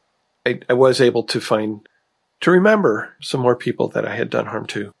 I was able to remember some more people that I had done harm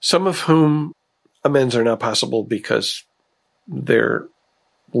to, some of whom amends are not possible because they're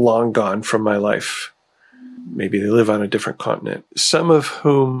long gone from my life. Maybe they live on a different continent. Some of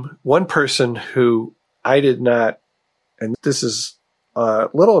whom, one person who I did not, and this is a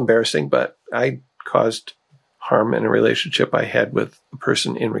little embarrassing, but I caused harm in a relationship I had with a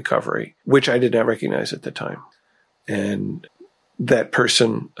person in recovery, which I did not recognize at the time. And that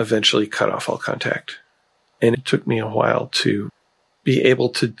person eventually cut off all contact. And it took me a while to be able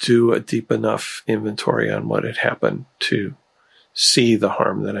to do a deep enough inventory on what had happened to see the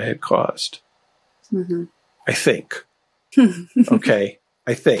harm that I had caused. I think. Okay.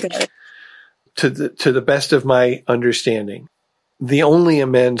 I think. To the best of my understanding, the only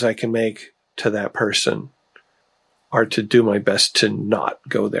amends I can make to that person are to do my best to not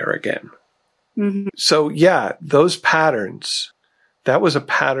go there again. So yeah, those patterns, that was a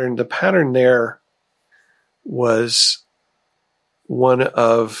pattern. The pattern there was one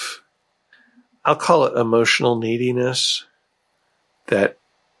of, I'll call it emotional neediness, that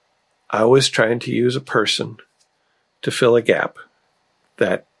I was trying to use a person to fill a gap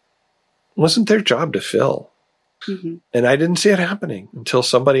that wasn't their job to fill. And I didn't see it happening until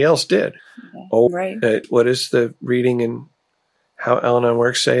somebody else did. What is the reading in How Al-Anon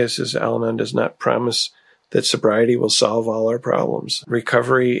Works say? It says, Al-Anon does not promise that sobriety will solve all our problems.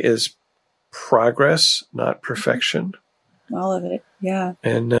 Recovery is progress, not perfection. All of it, yeah.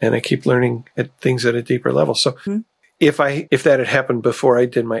 And I keep learning at things at a deeper level. So if that had happened before I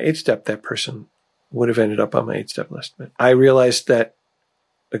did my 8-step, that person would have ended up on my 8-step list. But I realized that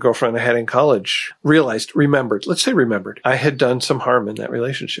the girlfriend I had in college remembered I had done some harm in that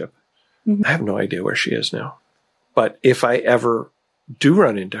relationship. I have no idea where she is now. But if I ever do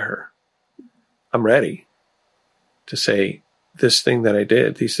run into her, I'm ready to say, these things that I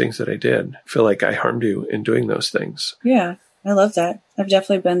did, feel like I harmed you in doing those things. Yeah, I love that. I've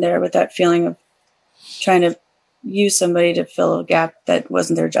definitely been there with that feeling of trying to use somebody to fill a gap that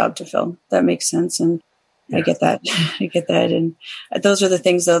wasn't their job to fill. That makes sense. And I get that. And those are the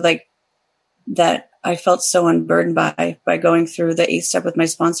things, though, like that I felt so unburdened by going through the 8-step with my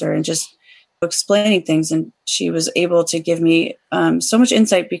sponsor and just explaining things. And she was able to give me so much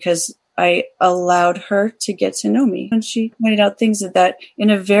insight because I allowed her to get to know me. And she pointed out things that in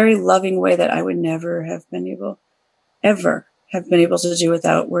a very loving way that I would never have been able to do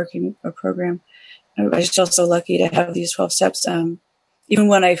without working a program. I was just so lucky to have these 12 steps. Even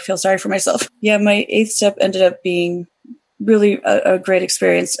when I feel sorry for myself. Yeah, my 8th step ended up being really a great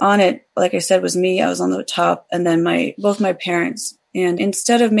experience. On it, like I said, was me. I was on the top, and then both my parents. And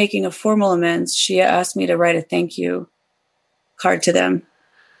instead of making a formal amends, she asked me to write a thank you card to them.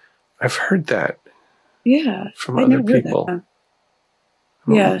 I've heard that. Yeah. From other people.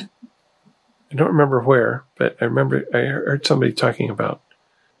 Yeah. I don't remember where, but I remember I heard somebody talking about,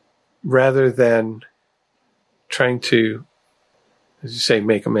 rather than trying to, as you say,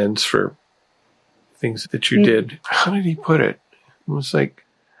 make amends for things that you did. How did he put it? It was like,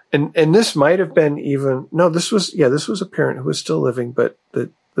 and this might have been this was a parent who was still living, but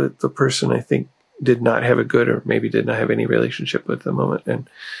the person, I think, did not have a good, or maybe did not have any relationship with the moment.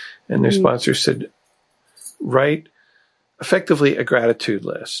 And their sponsor said, write effectively a gratitude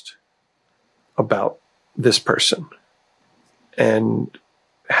list about this person. And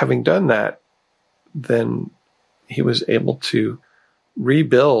having done that, then he was able to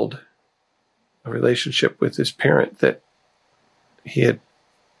rebuild a relationship with his parent that he had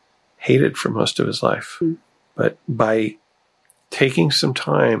hated for most of his life. But by taking some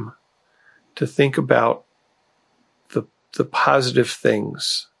time to think about the positive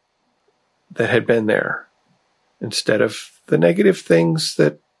things that had been there, instead of the negative things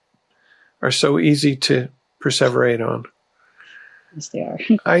that are so easy to perseverate on. Yes, they are.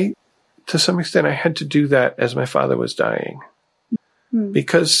 To some extent, I had to do that as my father was dying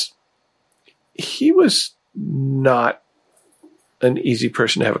because he was not an easy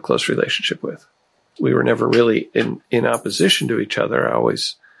person to have a close relationship with. We were never really in opposition to each other. I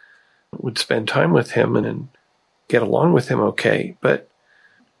always would spend time with him and get along with him okay. But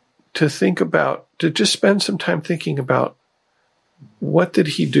to just spend some time thinking about what did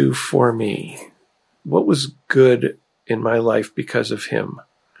he do for me? What was good in my life because of him?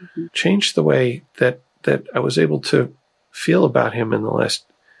 Changed the way that I was able to feel about him in the last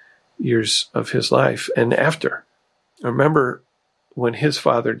years of his life and after. I remember when his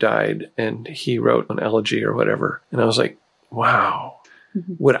father died and he wrote an elegy or whatever, and I was like, wow,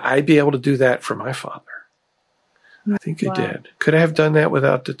 would I be able to do that for my father? I think I did. Could I have done that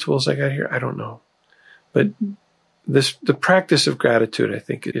without the tools I got here? I don't know. But the practice of gratitude, I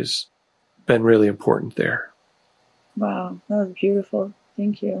think it has been really important there. Wow, that was beautiful.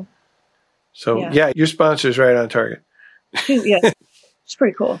 Thank you. So, yeah your sponsor's right on target. Yeah, she's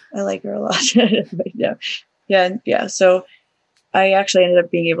pretty cool. I like her a lot. Yeah. So I actually ended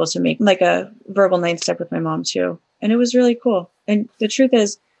up being able to make like a verbal 9-step with my mom too. And it was really cool. And the truth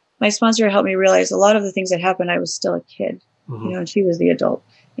is, my sponsor helped me realize a lot of the things that happened, I was still a kid, and she was the adult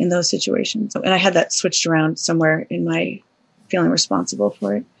in those situations. And I had that switched around somewhere in my feeling responsible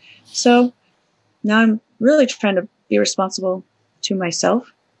for it. So now I'm really trying to be responsible to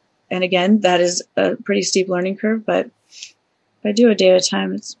myself. And again, that is a pretty steep learning curve, but if I do a day at a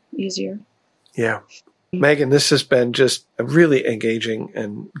time, it's easier. Yeah. Megan, this has been just a really engaging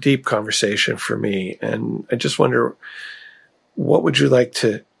and deep conversation for me. And I just wonder, what would you like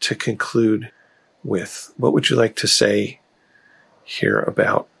to conclude with? What would you like to say here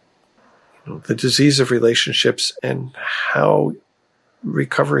about the disease of relationships and how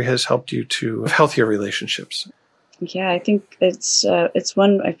recovery has helped you to have healthier relationships? Yeah, I think it's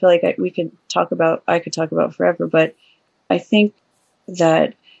one I feel like I could talk about forever, but I think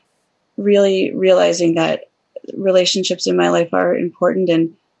that really realizing that relationships in my life are important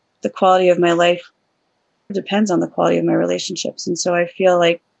and the quality of my life depends on the quality of my relationships. And so I feel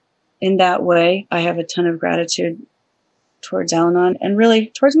like in that way, I have a ton of gratitude towards Al-Anon and really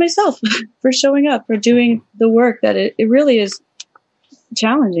towards myself for showing up, for doing the work that it really is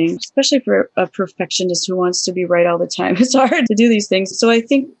challenging, especially for a perfectionist who wants to be right all the time. It's hard to do these things. So I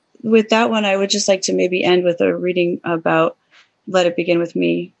think with that one, I would just like to maybe end with a reading about Let It Begin With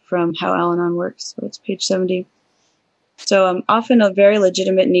Me from How Al-Anon Works. So it's page 70. So often a very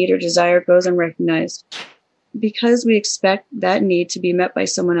legitimate need or desire goes unrecognized because we expect that need to be met by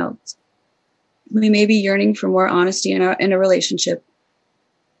someone else. We may be yearning for more honesty in a relationship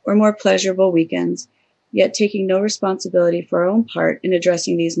or more pleasurable weekends, yet taking no responsibility for our own part in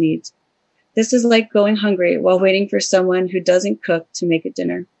addressing these needs. This is like going hungry while waiting for someone who doesn't cook to make it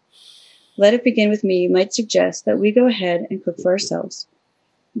dinner. Let It Begin With Me might suggest that we go ahead and cook for ourselves,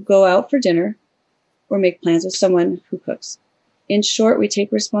 go out for dinner, or make plans with someone who cooks. In short, we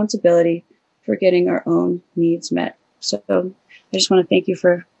take responsibility for getting our own needs met. So I just want to thank you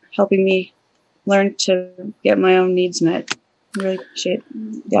for helping me learn to get my own needs met. I really appreciate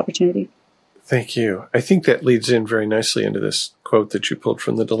the opportunity. Thank you. I think that leads in very nicely into this quote that you pulled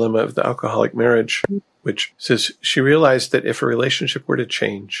from The Dilemma of the Alcoholic Marriage, which says, she realized that if a relationship were to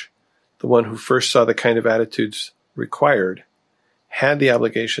change, the one who first saw the kind of attitudes required had the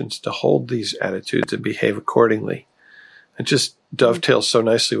obligations to hold these attitudes and behave accordingly. It just dovetails so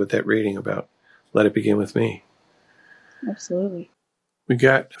nicely with that reading about Let It Begin With Me. Absolutely. We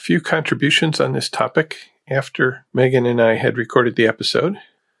got a few contributions on this topic after Megan and I had recorded the episode,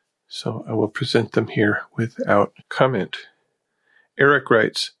 so I will present them here without comment. Eric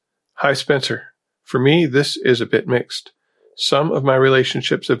writes, "Hi, Spencer. For me, this is a bit mixed. Some of my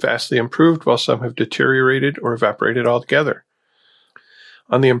relationships have vastly improved, while some have deteriorated or evaporated altogether.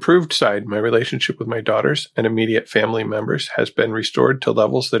 On the improved side, my relationship with my daughters and immediate family members has been restored to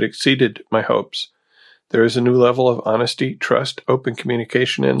levels that exceeded my hopes. There is a new level of honesty, trust, open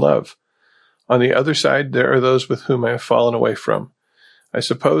communication, and love. On the other side, there are those with whom I have fallen away from. I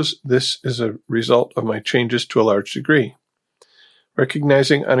suppose this is a result of my changes to a large degree.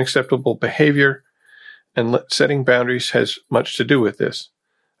 Recognizing unacceptable behavior and setting boundaries has much to do with this.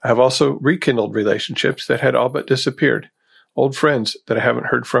 I have also rekindled relationships that had all but disappeared. Old friends that I haven't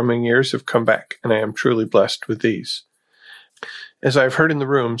heard from in years have come back, and I am truly blessed with these. As I have heard in the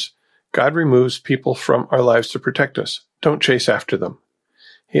rooms, God removes people from our lives to protect us. Don't chase after them.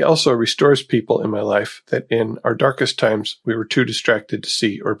 He also restores people in my life that in our darkest times we were too distracted to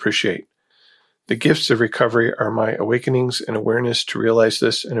see or appreciate. The gifts of recovery are my awakenings and awareness to realize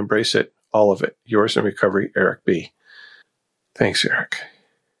this and embrace it, all of it. Yours in recovery, Eric B. Thanks, Eric.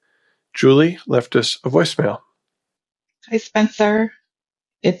 Julie left us a voicemail. Hi, Spencer.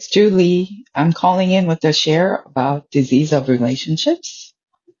 It's Julie. I'm calling in with a share about disease of relationships.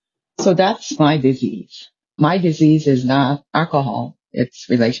 So that's my disease. My disease is not alcohol. It's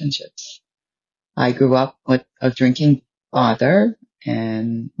relationships. I grew up with a drinking father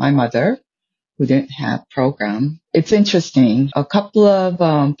and my mother who didn't have program. It's interesting. A couple of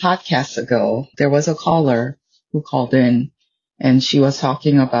podcasts ago, there was a caller who called in and she was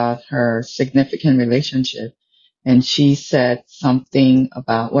talking about her significant relationship. And she said something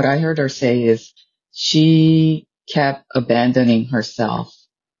about what I heard her say is she kept abandoning herself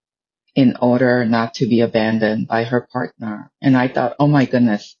in order not to be abandoned by her partner. And I thought, oh my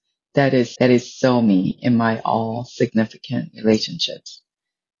goodness, that is so me in my all significant relationships.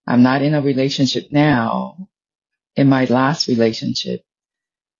 I'm not in a relationship now. In my last relationship,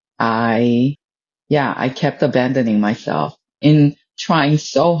 I kept abandoning myself in trying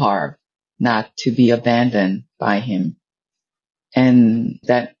so hard not to be abandoned by him. And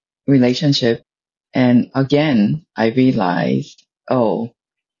that relationship, and again, I realized, no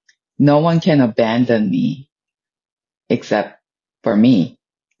one can abandon me except for me.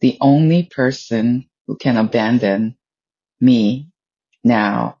 The only person who can abandon me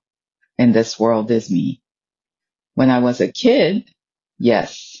now in this world is me. When I was a kid,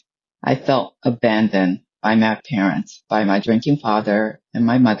 yes, I felt abandoned by my parents, by my drinking father and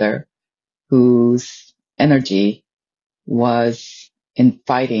my mother, whose energy was in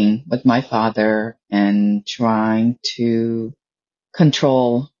fighting with my father and trying to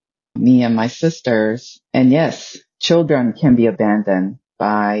control me and my sisters. And yes, children can be abandoned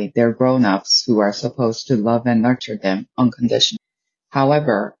by their grown-ups who are supposed to love and nurture them unconditionally.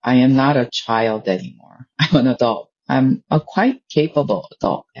 However, I am not a child anymore. I'm an adult. I'm a quite capable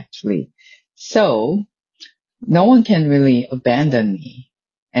adult, actually. So no one can really abandon me.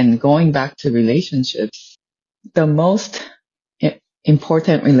 And going back to relationships, the most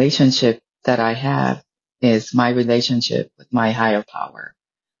important relationship that I have is my relationship with my higher power,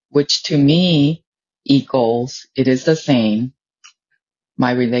 which to me equals, it is the same,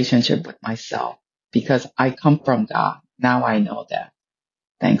 my relationship with myself, because I come from God. Now I know that,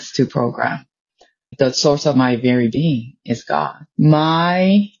 thanks to program. The source of my very being is God.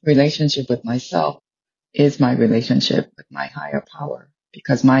 My relationship with myself is my relationship with my higher power,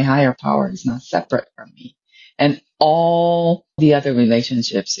 because my higher power is not separate from me. And all the other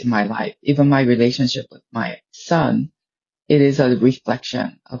relationships in my life, even my relationship with my son, it is a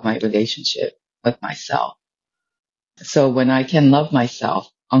reflection of my relationship with myself. So when I can love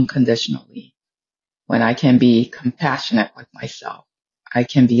myself unconditionally, when I can be compassionate with myself, I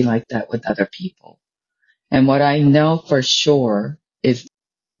can be like that with other people. And what I know for sure is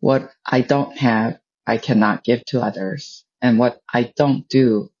what I don't have, I cannot give to others. And what I don't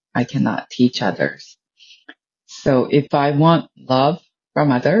do, I cannot teach others. So if I want love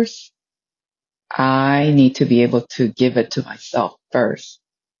from others, I need to be able to give it to myself first.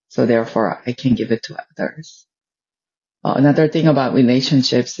 So therefore, I can give it to others. Another thing about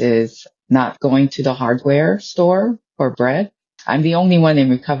relationships is not going to the hardware store for bread. I'm the only one in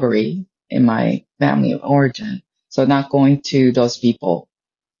recovery in my family of origin. So not going to those people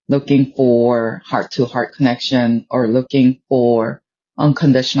looking for heart-to-heart connection or looking for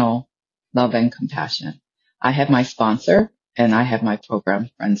unconditional love and compassion. I have my sponsor and I have my program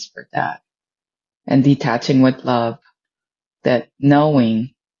friends for that. And detaching with love, that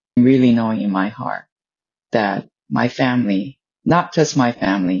knowing, really knowing in my heart that my family, not just my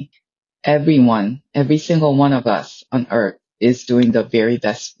family, everyone, every single one of us on earth is doing the very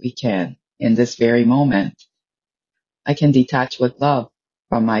best we can in this very moment. I can detach with love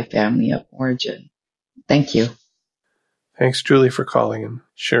from my family of origin. Thank you. Thanks, Julie, for calling and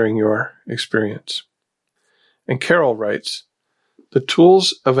sharing your experience. And Carol writes, the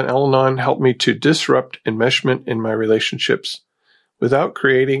tools of an Al-Anon help me to disrupt enmeshment in my relationships without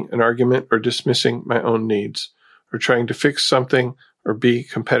creating an argument or dismissing my own needs or trying to fix something or be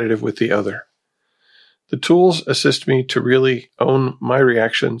competitive with the other. The tools assist me to really own my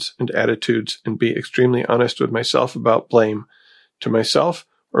reactions and attitudes and be extremely honest with myself about blame to myself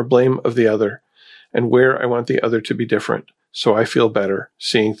or blame of the other and where I want the other to be different so I feel better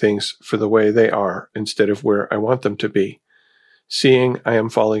seeing things for the way they are instead of where I want them to be. Seeing I am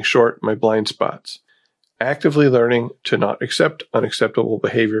falling short my blind spots. Actively learning to not accept unacceptable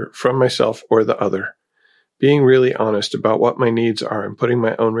behavior from myself or the other. Being really honest about what my needs are and putting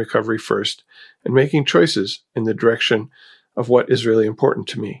my own recovery first and making choices in the direction of what is really important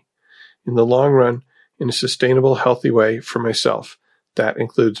to me. in the long run in a sustainable, healthy way for myself. That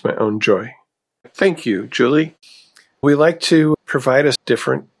includes my own joy. Thank you, Julie. We like to provide a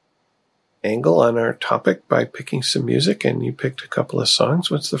different angle on our topic by picking some music, and you picked a couple of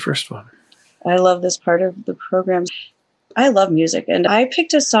songs. What's the first one? I love this part of the program. I love music, and I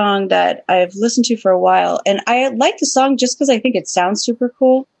picked a song that I've listened to for a while, and I like the song just because I think it sounds super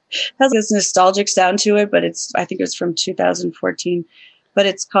cool. It has this nostalgic sound to it, but I think it's from 2014, but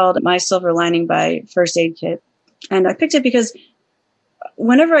it's called My Silver Lining by First Aid Kit. And I picked it because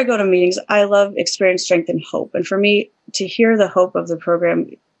whenever I go to meetings, I love experience, strength, and hope. And for me, to hear the hope of the program,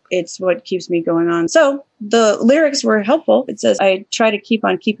 it's what keeps me going on. So the lyrics were helpful. It says, I try to keep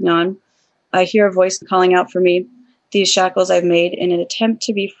on keeping on. I hear a voice calling out for me. These shackles I've made in an attempt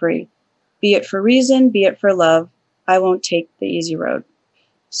to be free. Be it for reason, be it for love, I won't take the easy road.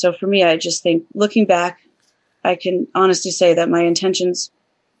 So for me, I just think, looking back, I can honestly say that my intentions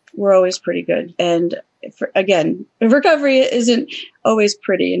were always pretty good. And again, recovery isn't always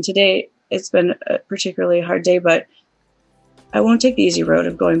pretty. And today it's been a particularly hard day, but I won't take the easy road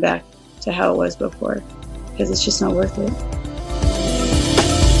of going back to how it was before, because it's just not worth it.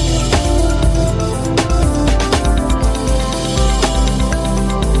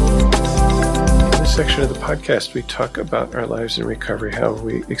 Section of the podcast, we talk about our lives in recovery, how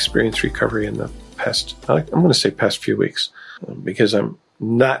we experience recovery in the past, I'm going to say past few weeks, because I'm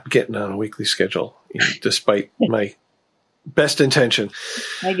not getting on a weekly schedule, despite my best intention.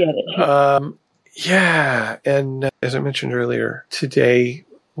 I get it. Yeah. And as I mentioned earlier, today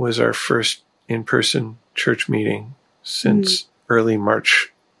was our first in-person church meeting since early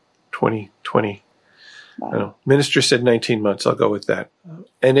March 2020. Wow. I don't know. Minister said 19 months. I'll go with that.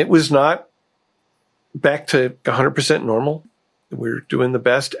 And it was not back to 100% normal. We're doing the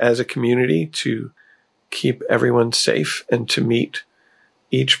best as a community to keep everyone safe and to meet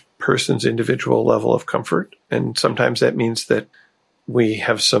each person's individual level of comfort. And sometimes that means that we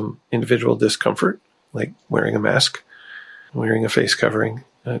have some individual discomfort, like wearing a mask, wearing a face covering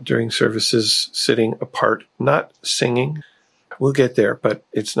during services, sitting apart, not singing. We'll get there, but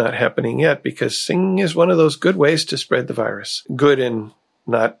it's not happening yet because singing is one of those good ways to spread the virus. Good and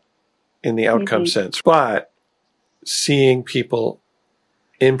not in the outcome sense, but seeing people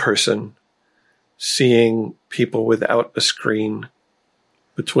in person, seeing people without a screen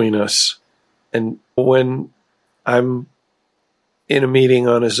between us. And when I'm in a meeting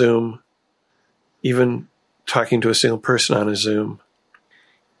on a Zoom, even talking to a single person on a Zoom,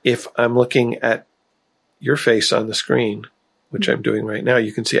 if I'm looking at your face on the screen, which I'm doing right now,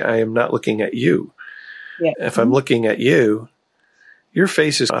 you can see I am not looking at you. Yeah. If I'm looking at you, your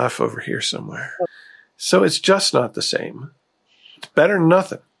face is off over here somewhere. So it's just not the same. It's better than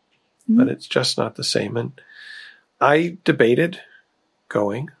nothing, but it's just not the same. And I debated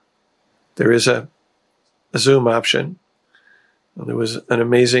going. There is a Zoom option. There was an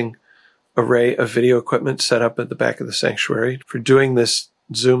amazing array of video equipment set up at the back of the sanctuary for doing this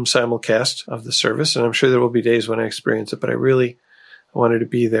Zoom simulcast of the service. And I'm sure there will be days when I experience it, but I wanted to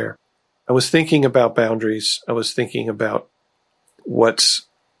be there. I was thinking about boundaries. I was thinking about what's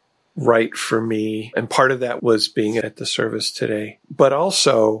right for me. And part of that was being at the service today, but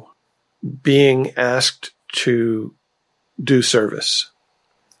also being asked to do service.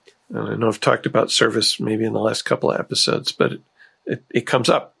 And I know I've talked about service maybe in the last couple of episodes, but it comes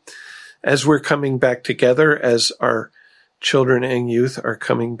up. As we're coming back together, as our children and youth are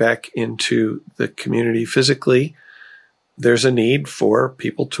coming back into the community physically, there's a need for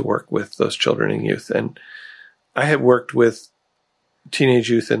people to work with those children and youth. And I have worked with teenage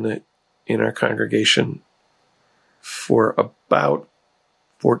youth in our congregation for about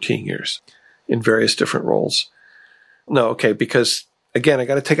 14 years in various different roles. No, okay, because again, I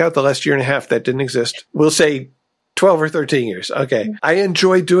got to take out the last year and a half that didn't exist. We'll say 12 or 13 years. Okay. I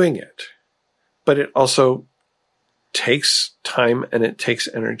enjoy doing it, but it also takes time and it takes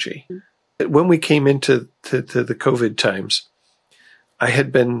energy. When we came into the COVID times, I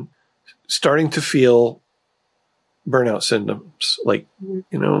had been starting to feel burnout symptoms, like,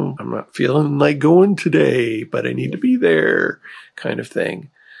 I'm not feeling like going today, but I need to be there kind of thing.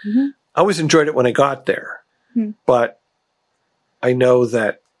 Mm-hmm. I always enjoyed it when I got there, but I know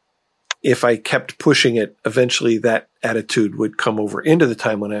that if I kept pushing it, eventually that attitude would come over into the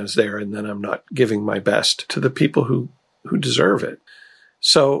time when I was there, and then I'm not giving my best to the people who deserve it.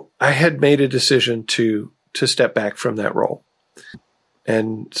 So I had made a decision to step back from that role.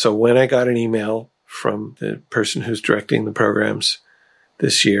 And so when I got an email from the person who's directing the programs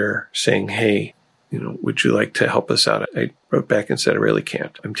this year saying, hey, would you like to help us out? I wrote back and said, I really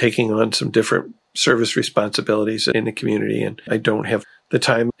can't. I'm taking on some different service responsibilities in the community, and I don't have the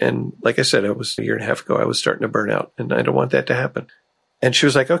time. And like I said, it was a year and a half ago, I was starting to burn out, and I don't want that to happen. And she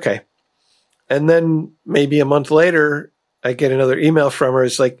was like, okay. And then maybe a month later, I get another email from her.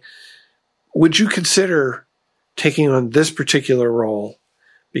 It's like, would you consider taking on this particular role?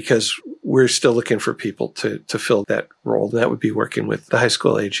 Because we're still looking for people to fill that role. And that would be working with the high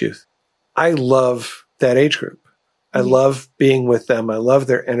school age youth. I love that age group. I love being with them. I love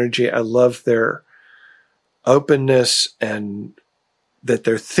their energy. I love their openness and that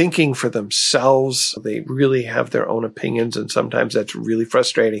they're thinking for themselves. They really have their own opinions, and sometimes that's really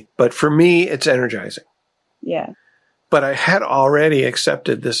frustrating. But for me, it's energizing. Yeah. But I had already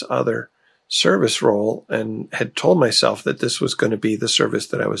accepted this other service role and had told myself that this was going to be the service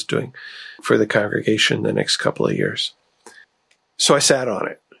that I was doing for the congregation the next couple of years. So I sat on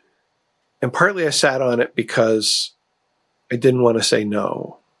it. And partly I sat on it because I didn't want to say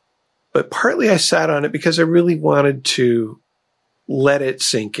no. But partly I sat on it because I really wanted to let it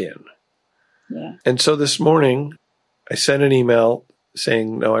sink in. Yeah. And so this morning, I sent an email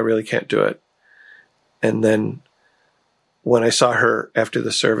saying, no, I really can't do it. And then when I saw her after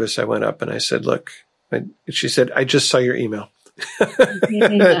the service, I went up and I said, look, she said, I just saw your email.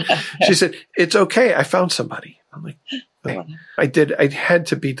 She said, it's okay. I found somebody. I'm like, I had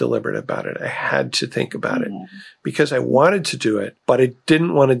to be deliberate about it. I had to think about it because I wanted to do it, but I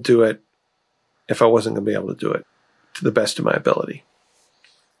didn't want to do it if I wasn't going to be able to do it to the best of my ability.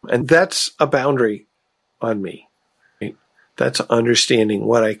 And that's a boundary on me. Right? That's understanding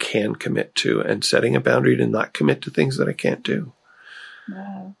what I can commit to and setting a boundary to not commit to things that I can't do.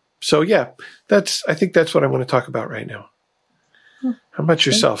 Wow. So yeah, I think that's what I want to talk about right now. How about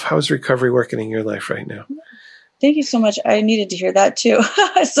yourself? How's recovery working in your life right now? Thank you so much. I needed to hear that too.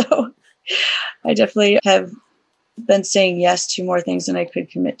 So I definitely have been saying yes to more things than I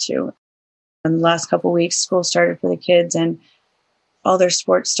could commit to. In the last couple of weeks, school started for the kids and all their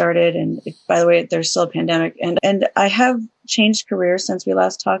sports started. And by the way, there's still a pandemic. And I have changed careers since we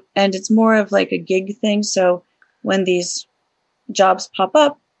last talked. And it's more of like a gig thing. So when these jobs pop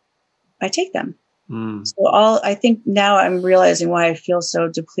up, I take them. So I think now I'm realizing why I feel so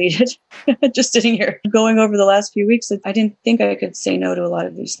depleted just sitting here going over the last few weeks. I didn't think I could say no to a lot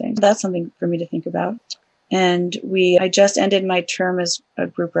of these things. That's something for me to think about. And I just ended my term as a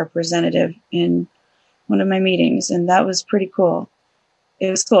group representative in one of my meetings, and that was pretty cool.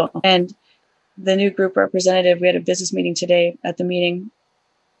 It was cool. And the new group representative, we had a business meeting today at the meeting,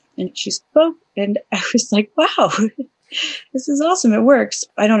 and she spoke, and I was like, wow, this is awesome. It works.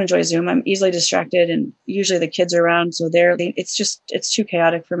 I don't enjoy Zoom. I'm easily distracted, and usually the kids are around. So it's too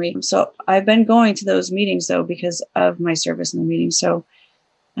chaotic for me. So I've been going to those meetings though, because of my service in the meeting. So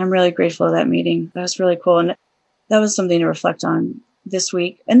I'm really grateful for that meeting. That was really cool. And that was something to reflect on this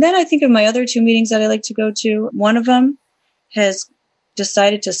week. And then I think of my other two meetings that I like to go to. One of them has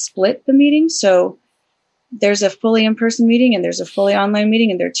decided to split the meeting. So there's a fully in-person meeting and there's a fully online meeting,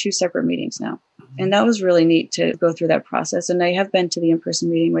 and they're two separate meetings now. And that was really neat to go through that process. And I have been to the in-person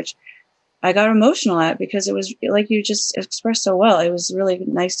meeting, which I got emotional at because it was like you just expressed so well. It was really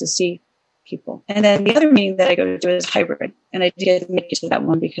nice to see people. And then the other meeting that I go to is hybrid. And I did make it to that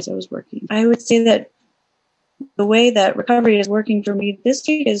one because I was working. I would say that the way that recovery is working for me this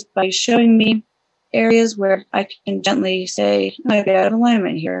week is by showing me areas where I can gently say, oh, I got out of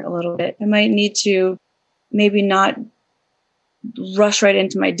alignment here a little bit. I might need to maybe not rush right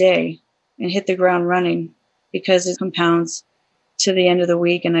into my day and hit the ground running because it compounds to the end of the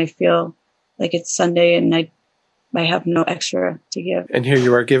week and I feel like it's Sunday and I have no extra to give. And here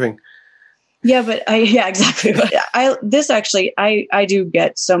you are giving. Yeah, exactly. But I do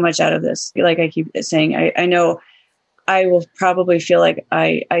get so much out of this. Like I keep saying, I know I will probably feel like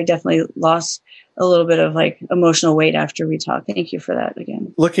I definitely lost a little bit of like emotional weight after we talk. Thank you for that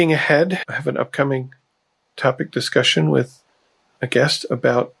again. Looking ahead, I have an upcoming topic discussion with a guest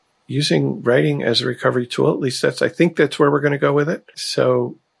about using writing as a recovery tool. At least I think that's where we're going to go with it.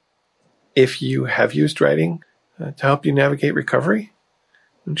 So if you have used writing to help you navigate recovery,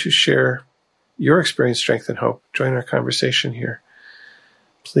 why don't you share your experience, strength, and hope? Join our conversation here.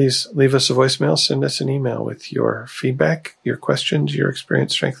 Please leave us a voicemail, send us an email with your feedback, your questions, your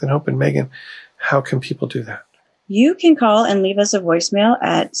experience, strength, and hope. And Megan, how can people do that? You can call and leave us a voicemail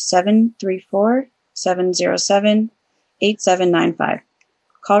at 734-707-8795.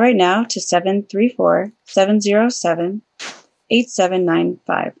 Call right now to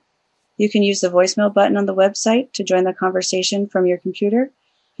 734-707-8795. You can use the voicemail button on the website to join the conversation from your computer.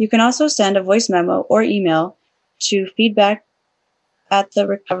 You can also send a voice memo or email to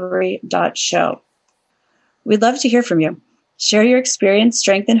feedback@therecovery.show. We'd love to hear from you. Share your experience,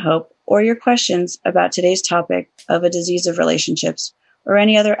 strength, and hope, or your questions about today's topic of a disease of relationships or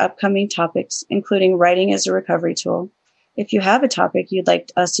any other upcoming topics, including writing as a recovery tool. If you have a topic you'd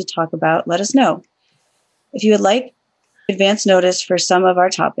like us to talk about, let us know. If you would like advance notice for some of our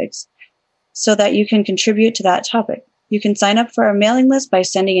topics so that you can contribute to that topic, you can sign up for our mailing list by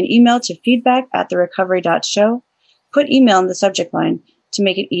sending an email to feedback@therecovery.show. Put email in the subject line to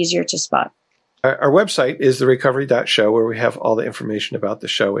make it easier to spot. Our website is therecovery.show, where we have all the information about the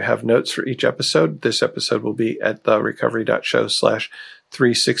show. We have notes for each episode. This episode will be at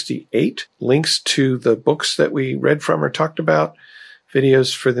therecovery.show/368. Links to the books that we read from or talked about,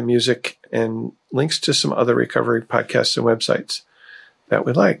 videos for the music, and links to some other recovery podcasts and websites that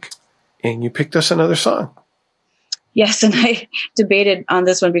we like. And you picked us another song. Yes, and I debated on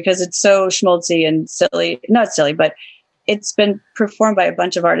this one because it's so schmaltzy and silly. Not silly, but it's been performed by a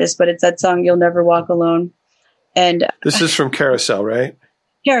bunch of artists, but it's that song, You'll Never Walk Alone. And this is from Carousel, right?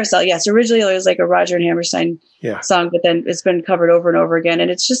 Carousel, yes. Originally it was like a Roger and Hammerstein song, but then it's been covered over and over again.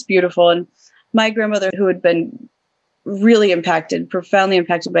 And it's just beautiful. And my grandmother, who had been really profoundly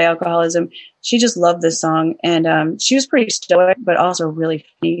impacted by alcoholism, she just loved this song. And she was pretty stoic, but also really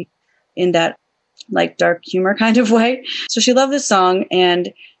funny in that like dark humor kind of way. So she loved this song,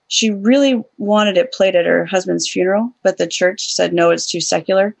 and she really wanted it played at her husband's funeral, but the church said, no, it's too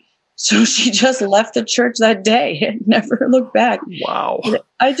secular. So she just left the church that day and never looked back. Wow.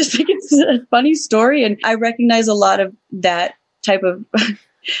 I just think it's a funny story. And I recognize a lot of that type of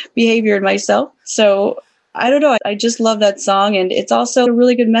behavior in myself. So I don't know. I just love that song. And it's also a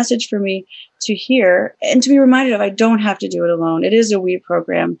really good message for me to hear and to be reminded of. I don't have to do it alone. It is a we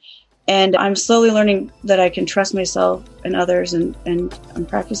program. And I'm slowly learning that I can trust myself and others, and I'm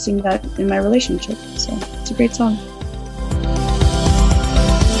practicing that in my relationship. So it's a great song.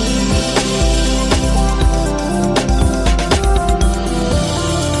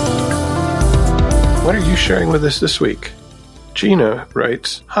 What are you sharing with us this week? Gina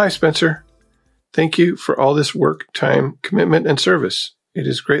writes, Hi, Spencer. Thank you for all this work, time, commitment, and service. It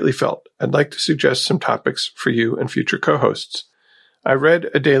is greatly felt. I'd like to suggest some topics for you and future co-hosts. I read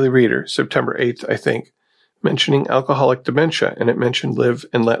a Daily Reader, September 8th, I think, mentioning alcoholic dementia, and it mentioned live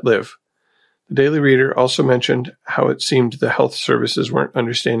and let live. The Daily Reader also mentioned how it seemed the health services weren't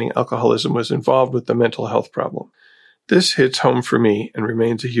understanding alcoholism was involved with the mental health problem. This hits home for me and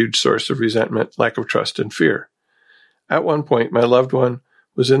remains a huge source of resentment, lack of trust, and fear. At one point, my loved one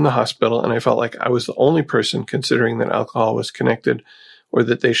was in the hospital, and I felt like I was the only person considering that alcohol was connected or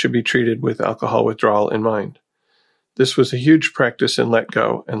that they should be treated with alcohol withdrawal in mind. This was a huge practice in let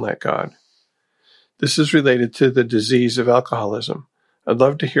go and let God. This is related to the disease of alcoholism. I'd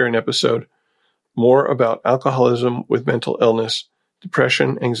love to hear an episode more about alcoholism with mental illness,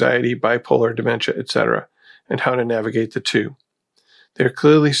 depression, anxiety, bipolar, dementia, etc., and how to navigate the two. They are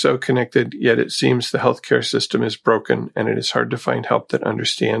clearly so connected, yet it seems the healthcare system is broken and it is hard to find help that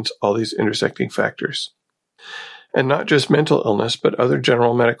understands all these intersecting factors. And not just mental illness, but other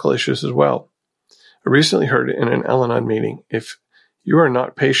general medical issues as well. I recently heard in an Al-Anon meeting, if you are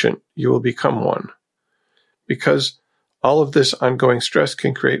not patient, you will become one. Because all of this ongoing stress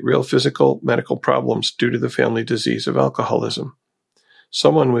can create real physical, medical problems due to the family disease of alcoholism.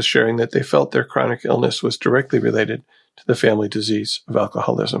 Someone was sharing that they felt their chronic illness was directly related to the family disease of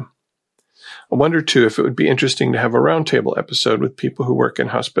alcoholism. I wonder, too, if it would be interesting to have a roundtable episode with people who work in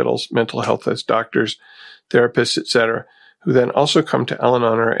hospitals, mental health as doctors, therapists, etc., who then also come to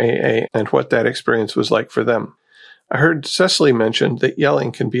Al-Anon or AA, and what that experience was like for them. I heard Cecily mention that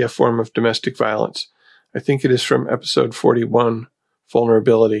yelling can be a form of domestic violence. I think it is from episode 41,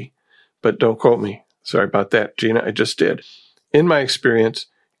 Vulnerability, but don't quote me. Sorry about that, Gina, I just did. In my experience,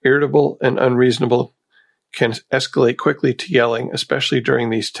 irritable and unreasonable can escalate quickly to yelling, especially during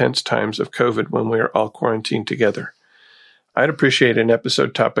these tense times of COVID when we are all quarantined together. I'd appreciate an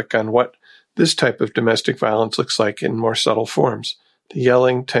episode topic on what this type of domestic violence looks like in more subtle forms. The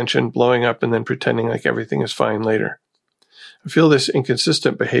yelling, tension, blowing up, and then pretending like everything is fine later. I feel this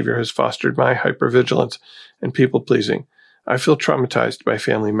inconsistent behavior has fostered my hypervigilance and people-pleasing. I feel traumatized by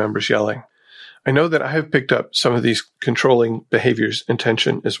family members yelling. I know that I have picked up some of these controlling behaviors and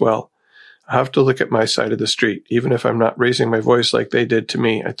tension as well. I have to look at my side of the street. Even if I'm not raising my voice like they did to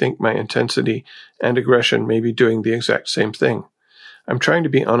me, I think my intensity and aggression may be doing the exact same thing. I'm trying to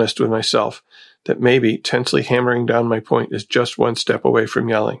be honest with myself that maybe tensely hammering down my point is just one step away from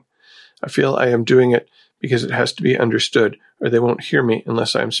yelling. I feel I am doing it because it has to be understood, or they won't hear me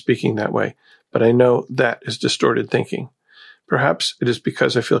unless I am speaking that way, but I know that is distorted thinking. Perhaps it is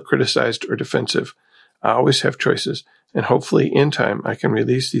because I feel criticized or defensive. I always have choices, and hopefully in time I can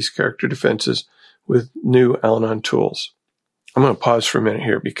release these character defenses with new Al-Anon tools. I'm going to pause for a minute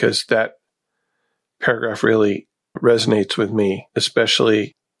here because that paragraph really resonates with me,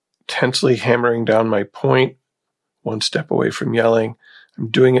 especially tensely hammering down my point, one step away from yelling. I'm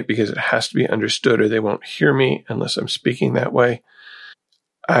doing it because it has to be understood or they won't hear me unless I'm speaking that way.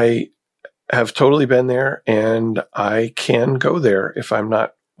 I have totally been there, and I can go there if I'm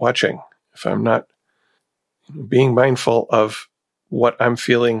not watching, if I'm not being mindful of what I'm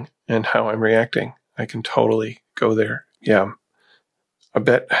feeling and how I'm reacting. I can totally go there. Yeah. I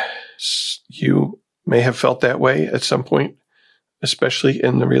bet you may have felt that way at some point, especially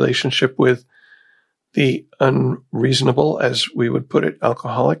in the relationship with the unreasonable, as we would put it,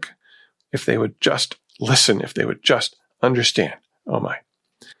 alcoholic. If they would just listen, if they would just understand. Oh my.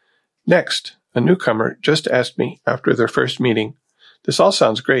 Next, a newcomer just asked me after their first meeting, "This all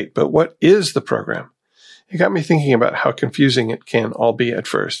sounds great, but what is the program?" It got me thinking about how confusing it can all be at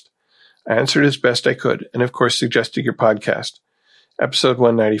first. I answered as best I could, and of course suggested your podcast. Episode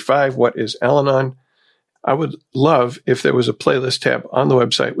 195, What is Al-Anon? I would love if there was a playlist tab on the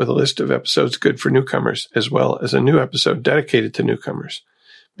website with a list of episodes good for newcomers, as well as a new episode dedicated to newcomers.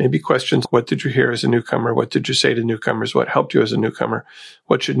 Maybe questions, what did you hear as a newcomer? What did you say to newcomers? What helped you as a newcomer?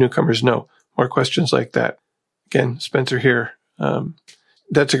 What should newcomers know? More questions like that. Again, Spencer here.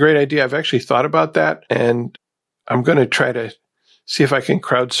 That's a great idea. I've actually thought about that, and I'm going to try to see if I can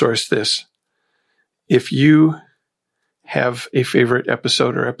crowdsource this. If you have a favorite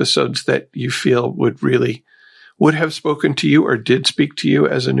episode or episodes that you feel would have spoken to you or did speak to you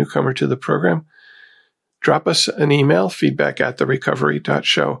as a newcomer to the program, drop us an email,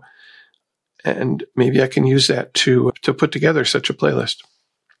 feedback@therecovery.show, and maybe I can use that to put together such a playlist.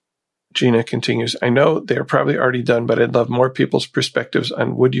 Gina continues, I know they're probably already done, but I'd love more people's perspectives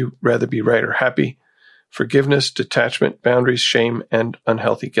on would you rather be right or happy, forgiveness, detachment, boundaries, shame, and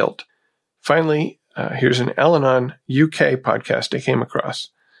unhealthy guilt. Finally, here's an Al-Anon UK podcast I came across.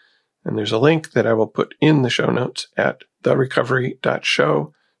 And there's a link that I will put in the show notes at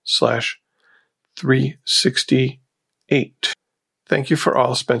therecovery.show/368. Thank you for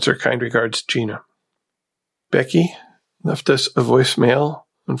all, Spencer. Kind regards, Gina. Becky left us a voicemail.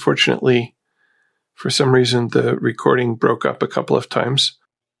 Unfortunately, for some reason, the recording broke up a couple of times.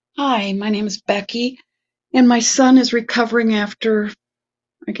 Hi, my name is Becky, and my son is recovering after,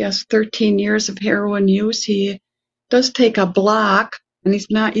 13 years of heroin use. He does take a block, and he's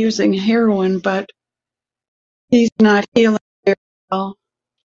not using heroin, but he's not healing very well.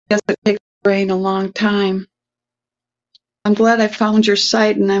 Yes, it takes the brain a long time. I'm glad I found your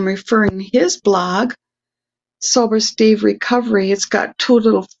site, and I'm referring his blog, Sober Steve Recovery. It's got two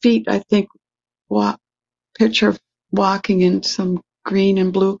little feet, I think, picture of walking in some green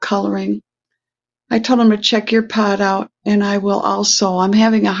and blue coloring. I told him to check your pod out, and I will also. I'm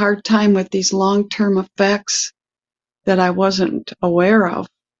having a hard time with these long-term effects that I wasn't aware of.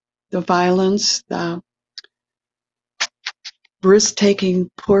 The violence, the risk-taking,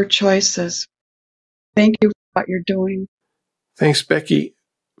 poor choices. Thank you for what you're doing. Thanks, Becky,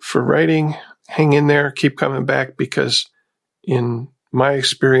 for writing. Hang in there. Keep coming back, because in my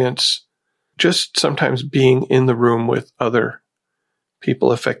experience, just sometimes being in the room with other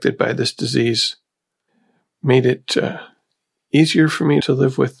people affected by this disease made it easier for me to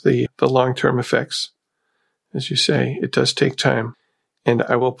live with the long-term effects. As you say, it does take time. And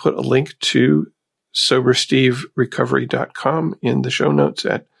I will put a link to sobersteverecovery.com in the show notes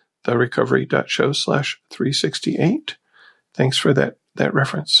at therecovery.show/368. Thanks for that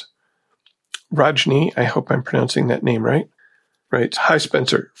reference. Rajni, I hope I'm pronouncing that name right. Right. Hi,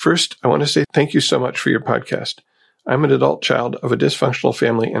 Spencer. First, I want to say thank you so much for your podcast. I'm an adult child of a dysfunctional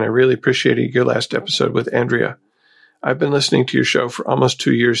family, and I really appreciated your last episode with Andrea. I've been listening to your show for almost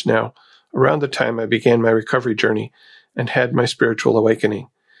 2 years now, around the time I began my recovery journey and had my spiritual awakening.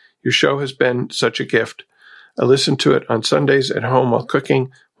 Your show has been such a gift. I listen to it on Sundays at home while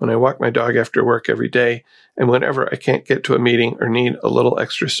cooking, when I walk my dog after work every day, and whenever I can't get to a meeting or need a little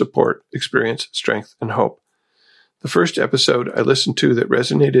extra support, experience, strength, and hope. The first episode I listened to that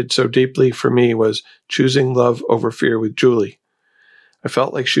resonated so deeply for me was Choosing Love Over Fear with Julie. I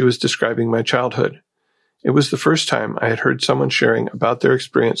felt like she was describing my childhood. It was the first time I had heard someone sharing about their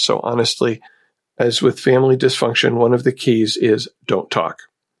experience so honestly. As with family dysfunction, one of the keys is don't talk.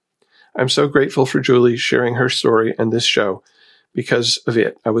 I'm so grateful for Julie sharing her story and this show. Because of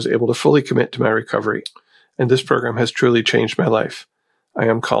it, I was able to fully commit to my recovery, and this program has truly changed my life. I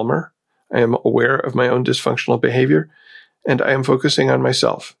am calmer. I am aware of my own dysfunctional behavior, and I am focusing on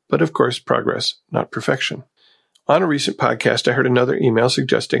myself, but of course, progress, not perfection. On a recent podcast, I heard another email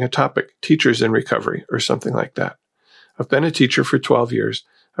suggesting a topic, teachers in recovery, or something like that. I've been a teacher for 12 years.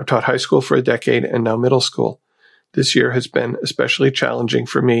 I've taught high school for a decade and now middle school. This year has been especially challenging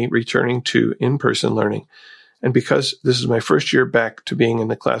for me returning to in-person learning. And because this is my first year back to being in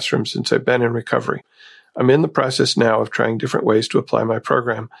the classroom since I've been in recovery, I'm in the process now of trying different ways to apply my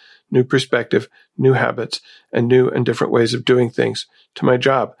program, new perspective, new habits, and new and different ways of doing things to my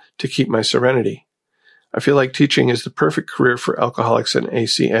job to keep my serenity. I feel like teaching is the perfect career for alcoholics and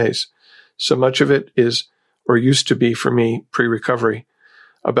ACAs. So much of it is, or used to be for me pre-recovery,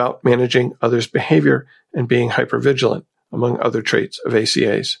 about managing others' behavior and being hypervigilant, among other traits of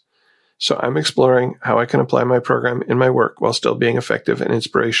ACAs. So I'm exploring how I can apply my program in my work while still being effective and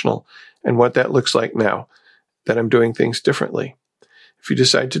inspirational, and what that looks like now that I'm doing things differently. If you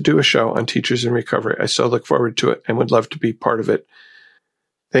decide to do a show on teachers in recovery, I so look forward to it and would love to be part of it.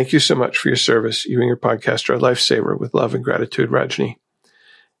 Thank you so much for your service. You and your podcast are a lifesaver. With love and gratitude, Rajni.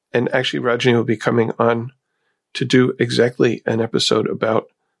 And actually, Rajni will be coming on to do exactly an episode about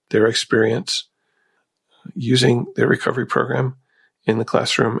their experience using their recovery program in the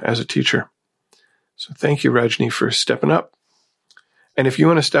classroom as a teacher. So thank you, Rajni, for stepping up. And if you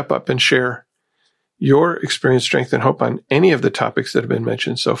want to step up and share your experience, strength, and hope on any of the topics that have been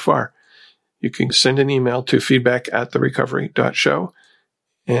mentioned so far, you can send an email to feedback@therecovery.show,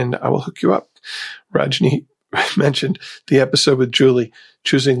 and I will hook you up. Rajni mentioned the episode with Julie,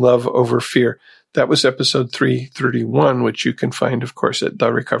 Choosing Love Over Fear. That was episode 331, which you can find, of course, at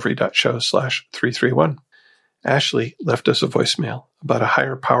therecovery.show/331. Ashley left us a voicemail about a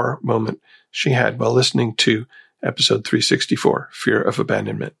higher power moment she had while listening to episode 364, Fear of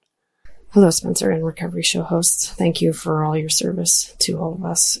Abandonment. Hello, Spencer and Recovery Show hosts. Thank you for all your service to all of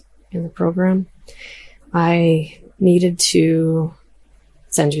us in the program. I needed to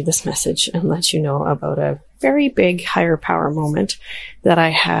send you this message and let you know about a very big higher power moment that I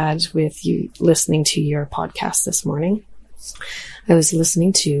had with you listening to your podcast this morning. I was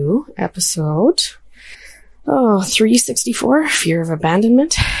listening to episode 364, Fear of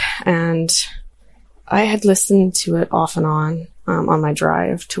Abandonment, and I had listened to it off and on my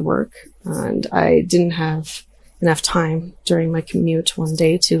drive to work, and I didn't have enough time during my commute one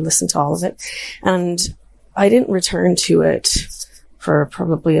day to listen to all of it, and I didn't return to it for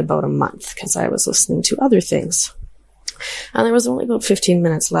probably about a month because I was listening to other things. And there was only about 15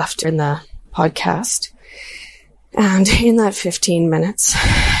 minutes left in the podcast. And in that 15 minutes,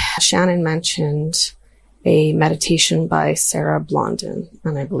 Shannon mentioned a meditation by Sarah Blondin,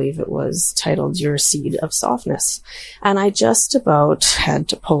 and I believe it was titled Your Seed of Softness. And I just about had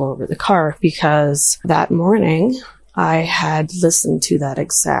to pull over the car because that morning I had listened to that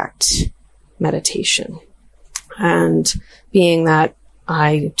exact meditation. And being that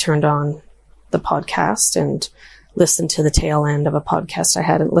I turned on the podcast and listened to the tail end of a podcast I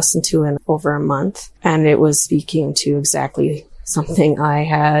hadn't listened to in over a month, and it was speaking to exactly something I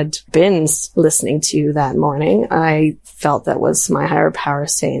had been listening to that morning, I felt that was my higher power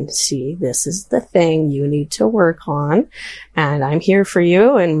saying, see, this is the thing you need to work on, and I'm here for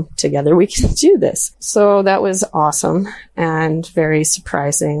you, and together we can do this. So that was awesome and very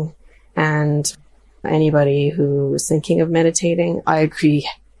surprising. And anybody who is thinking of meditating, I agree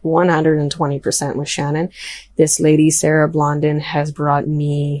 120% with Shannon. This lady, Sarah Blondin, has brought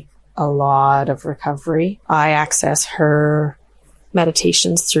me a lot of recovery. I access her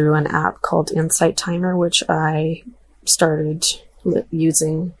meditations through an app called Insight Timer, which I started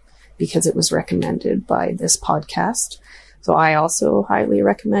using because it was recommended by this podcast. So I also highly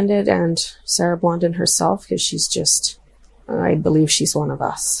recommend it, and Sarah Blondin herself, because she's just, I believe she's one of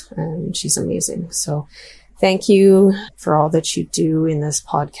us, and she's amazing. So thank you for all that you do in this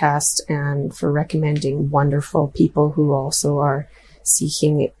podcast and for recommending wonderful people who also are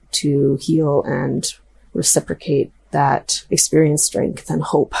seeking to heal and reciprocate that experience, strength, and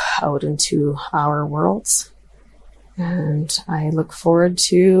hope out into our worlds. And I look forward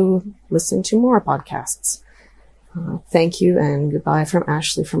to listening to more podcasts. Thank you, and goodbye from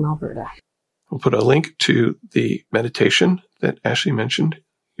Ashley from Alberta. We'll put a link to the meditation that Ashley mentioned,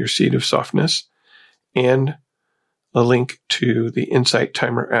 Your Seed of Softness, and a link to the Insight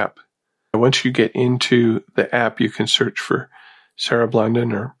Timer app. Once you get into the app, you can search for Sarah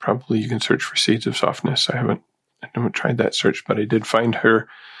Blondin, or probably you can search for Seeds of Softness. I haven't tried that search, but I did find her,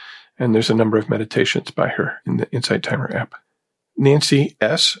 and there's a number of meditations by her in the Insight Timer app. Nancy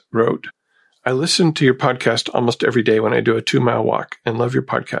S. wrote, I listen to your podcast almost every day when I do a 2-mile walk and love your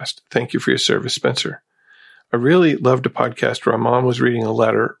podcast. Thank you for your service, Spencer. I really loved a podcast where a mom was reading a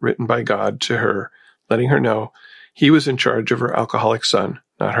letter written by God to her, letting her know he was in charge of her alcoholic son,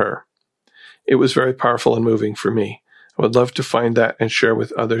 not her. It was very powerful and moving for me. I would love to find that and share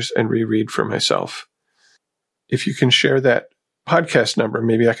with others and reread for myself. If you can share that podcast number.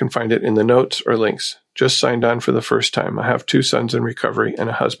 Maybe I can find it in the notes or links. Just signed on for the first time. I have 2 sons in recovery and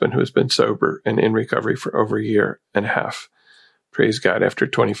a husband who has been sober and in recovery for over a year and a half. Praise God, after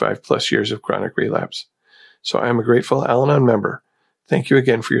 25 plus years of chronic relapse. So I am a grateful Al-Anon member. Thank you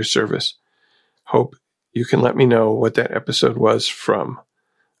again for your service. Hope you can let me know what that episode was from.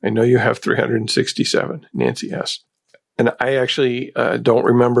 I know you have 367, Nancy S. And I actually don't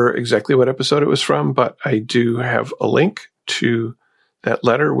remember exactly what episode it was from, but I do have a link to that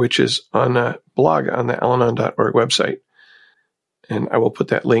letter, which is on a blog on the alanon.org website. And I will put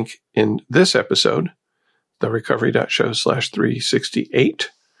that link in this episode, therecovery.show/368,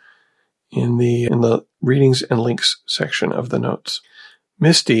 in the readings and links section of the notes.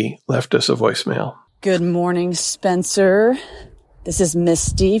 Misty left us a voicemail. Good morning, Spencer. This is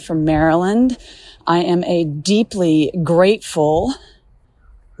Misty from Maryland. I am a deeply grateful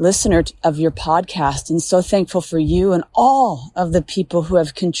listener of your podcast and so thankful for you and all of the people who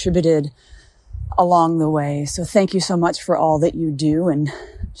have contributed along the way. So thank you so much for all that you do, and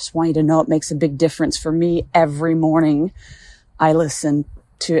just want you to know it makes a big difference for me every morning. I listen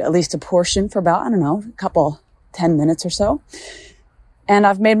to at least a portion for about, 10 minutes or so. And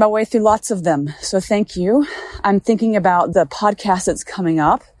I've made my way through lots of them. So thank you. I'm thinking about the podcast that's coming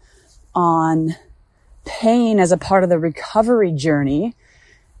up on pain as a part of the recovery journey.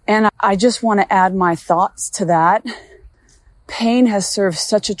 And I just want to add my thoughts to that. Pain has served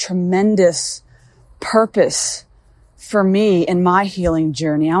such a tremendous purpose for me in my healing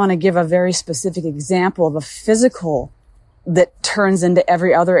journey. I want to give a very specific example of a physical that turns into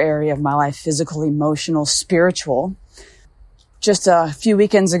every other area of my life: physical, emotional, spiritual. Just a few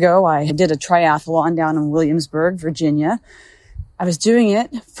weekends ago, I did a triathlon down in Williamsburg, Virginia. I was doing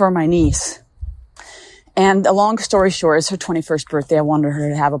it for my niece. And a long story short, it's her 21st birthday. I wanted her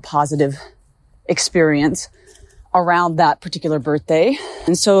to have a positive experience around that particular birthday.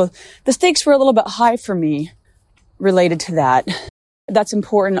 And so the stakes were a little bit high for me related to that. That's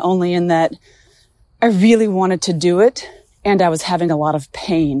important only in that I really wanted to do it, and I was having a lot of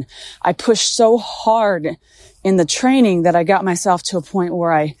pain. I pushed so hard in the training that I got myself to a point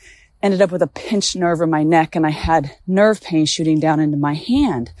where I ended up with a pinched nerve in my neck, and I had nerve pain shooting down into my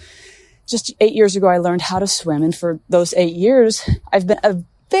hand. Just 8 years ago, I learned how to swim. And for those 8 years, I've been a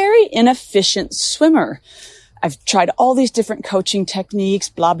very inefficient swimmer. I've tried all these different coaching techniques,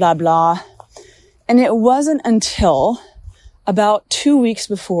 blah, blah, blah. And it wasn't until about 2 weeks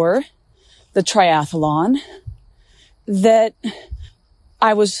before the triathlon that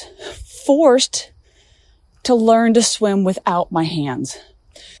I was forced to learn to swim without my hands.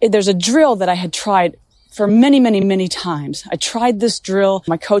 There's a drill that I had tried for many, many, many times. I tried this drill.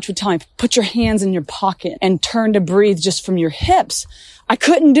 My coach would tell me, put your hands in your pocket and turn to breathe just from your hips. I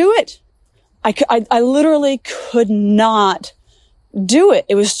couldn't do it. I literally could not do it.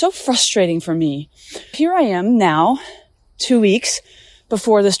 It was so frustrating for me. Here I am now, 2 weeks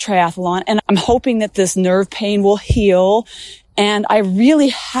before this triathlon, and I'm hoping that this nerve pain will heal. And I really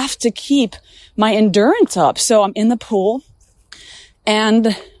have to keep my endurance up. So I'm in the pool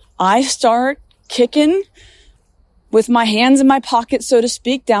and I start kicking with my hands in my pocket, so to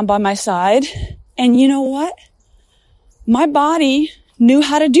speak, down by my side. And you know what? My body knew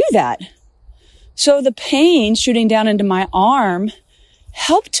how to do that. So the pain shooting down into my arm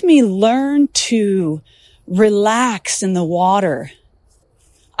helped me learn to relax in the water.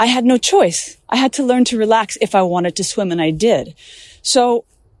 I had no choice. I had to learn to relax if I wanted to swim, and I did. So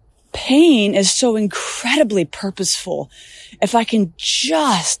pain is so incredibly purposeful if I can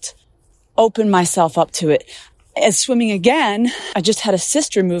just open myself up to it. As swimming again, I just had a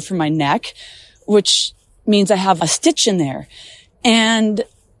cyst removed from my neck, which means I have a stitch in there. And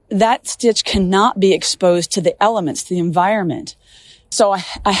that stitch cannot be exposed to the elements, the environment. So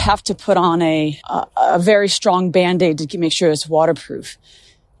I have to put on a very strong Band-Aid to make sure it's waterproof.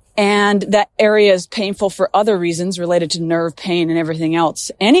 And that area is painful for other reasons related to nerve pain and everything else.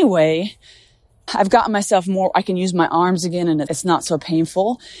 Anyway, I've gotten myself I can use my arms again, and it's not so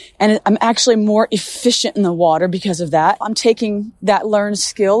painful. And I'm actually more efficient in the water because of that. I'm taking that learned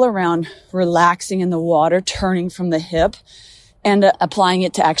skill around relaxing in the water, turning from the hip, and applying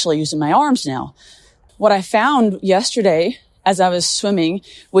it to actually using my arms now. What I found yesterday as I was swimming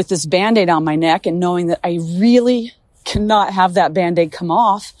with this Band-Aid on my neck and knowing that I really cannot have that Band-Aid come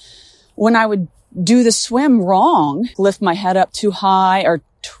off, when I would do the swim wrong, lift my head up too high or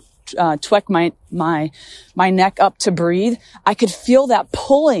tweak my neck up to breathe, I could feel that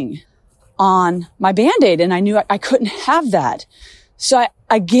pulling on my Band-Aid, and I knew I couldn't have that. So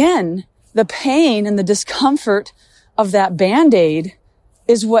again, the pain and the discomfort of that Band-Aid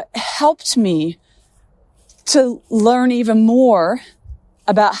is what helped me to learn even more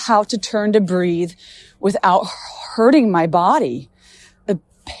about how to turn to breathe without hurting my body. The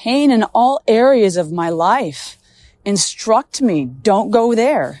pain in all areas of my life. Instruct me. Don't go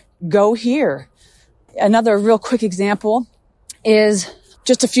there. Go here. Another real quick example is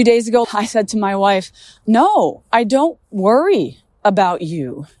just a few days ago, I said to my wife, no, I don't worry about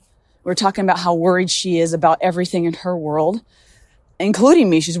you. We're talking about how worried she is about everything in her world, including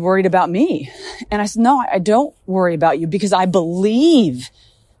me. She's worried about me. And I said, no, I don't worry about you because I believe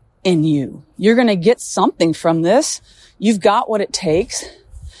in you. You're going to get something from this. You've got what it takes.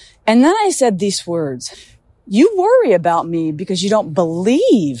 And then I said these words, you worry about me because you don't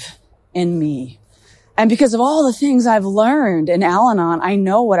believe in me. And because of all the things I've learned in Al-Anon, I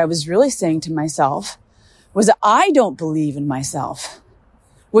know what I was really saying to myself was that I don't believe in myself,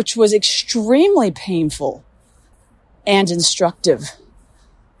 which was extremely painful and instructive.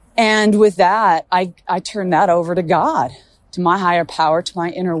 And with that, I turned that over to God, to my higher power, to my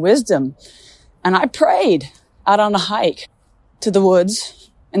inner wisdom. And I prayed out on a hike to the woods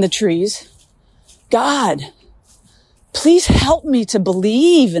and the trees. God, please help me to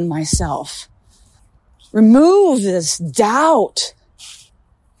believe in myself. Remove this doubt,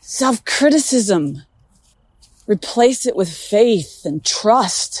 self-criticism. Replace it with faith and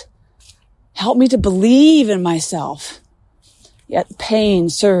trust. Help me to believe in myself. Yet pain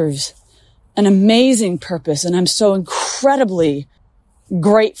serves an amazing purpose, and I'm so incredibly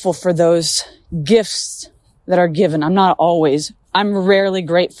grateful for those gifts that are given. I'm rarely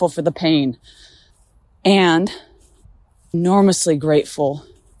grateful for the pain, and enormously grateful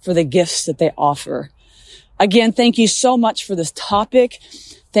for the gifts that they offer. Again, thank you so much for this topic.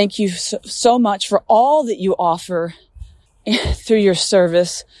 Thank you so much for all that you offer through your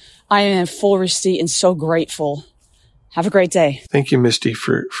service. I am in full receipt and so grateful. Have a great day. Thank you, Misty,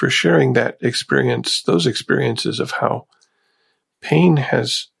 for sharing that experience, those experiences of how pain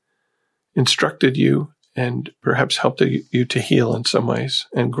has instructed you and perhaps helped you to heal in some ways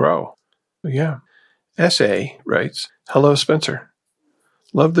and grow. Yeah. S.A. writes, hello, Spencer.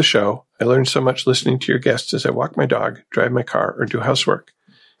 Love the show. I learned so much listening to your guests as I walk my dog, drive my car, or do housework.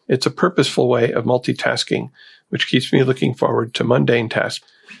 It's a purposeful way of multitasking, which keeps me looking forward to mundane tasks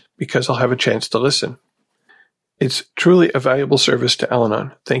because I'll have a chance to listen. It's truly a valuable service to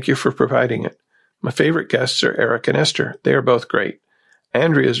Al-Anon. Thank you for providing it. My favorite guests are Eric and Esther. They are both great.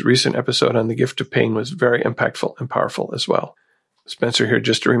 Andrea's recent episode on the gift of pain was very impactful and powerful as well. Spencer here,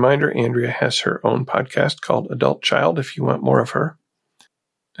 just a reminder, Andrea has her own podcast called Adult Child if you want more of her.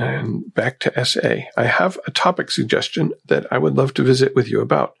 And back to S.A. I have a topic suggestion that I would love to visit with you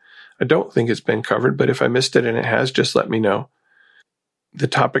about. I don't think it's been covered, but if I missed it and it has, just let me know. The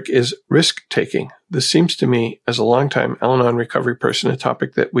topic is risk-taking. This seems to me, as a longtime Al-Anon recovery person, a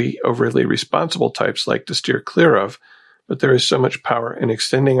topic that we overly responsible types like to steer clear of, but there is so much power in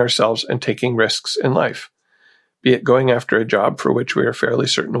extending ourselves and taking risks in life. Be it going after a job for which we are fairly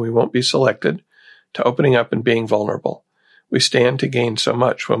certain we won't be selected, to opening up and being vulnerable. We stand to gain so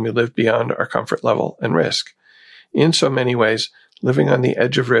much when we live beyond our comfort level and risk. In so many ways, living on the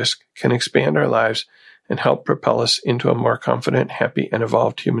edge of risk can expand our lives and help propel us into a more confident, happy, and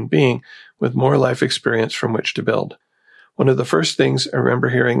evolved human being with more life experience from which to build. One of the first things I remember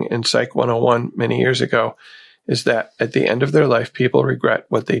hearing in Psych 101 many years ago is that at the end of their life, people regret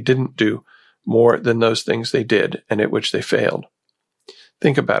what they didn't do more than those things they did and at which they failed.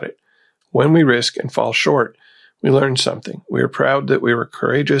 Think about it. When we risk and fall short, we learn something. We are proud that we were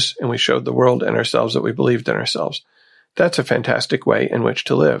courageous and we showed the world and ourselves that we believed in ourselves. That's a fantastic way in which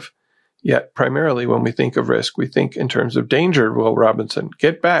to live. Yet, primarily when we think of risk, we think in terms of danger, Will Robinson.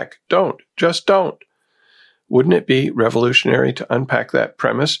 Get back. Don't. Just don't. Wouldn't it be revolutionary to unpack that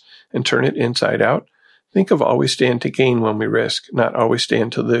premise and turn it inside out? Think of all we stand to gain when we risk, not all we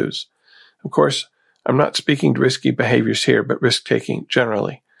stand to lose. Of course, I'm not speaking to risky behaviors here, but risk-taking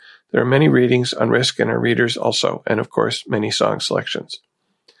generally. There are many readings on risk in our readers also, and of course, many song selections.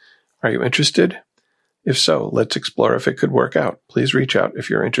 Are you interested? If so, let's explore if it could work out. Please reach out if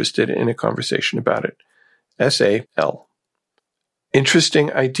you're interested in a conversation about it. S.A.L.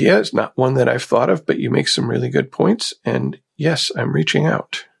 Interesting idea. It's not one that I've thought of, but you make some really good points. And yes, I'm reaching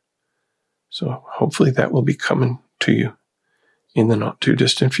out. So hopefully that will be coming to you in the not too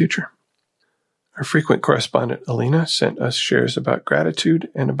distant future. Our frequent correspondent, Alina, sent us shares about gratitude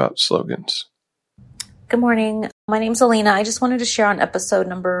and about slogans. Good morning. My name's Alina. I just wanted to share on episode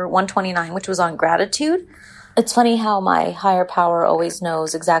number 129, which was on gratitude. It's funny how my higher power always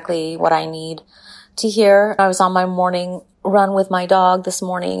knows exactly what I need to hear. I was on my morning run with my dog this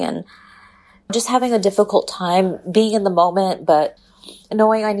morning and just having a difficult time being in the moment, but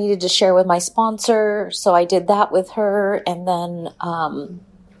knowing I needed to share with my sponsor. So I did that with her. And then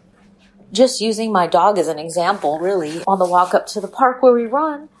just using my dog as an example, really, on the walk up to the park where we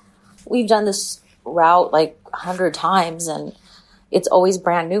run. We've done this route like 100 times, and it's always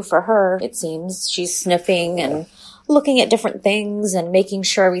brand new for her, it seems. She's sniffing and looking at different things and making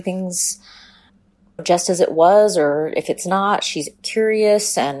sure everything's just as it was, or if it's not, she's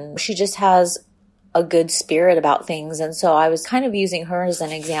curious, and she just has a good spirit about things. And so I was kind of using her as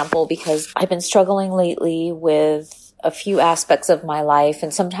an example because I've been struggling lately with a few aspects of my life.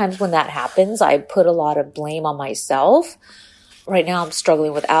 And sometimes when that happens, I put a lot of blame on myself. Right now I'm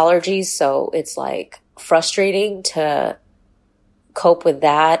struggling with allergies, so it's like frustrating to cope with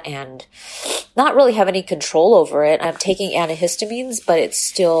that and not really have any control over it. I'm taking antihistamines, but it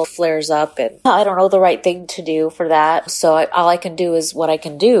still flares up, and I don't know the right thing to do for that. So all I can do is what I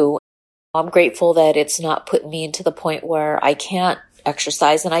can do. I'm grateful that it's not putting me into the point where I can't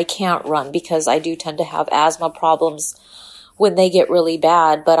exercise and I can't run, because I do tend to have asthma problems when they get really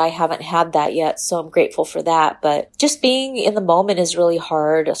bad, but I haven't had that yet. So I'm grateful for that. But just being in the moment is really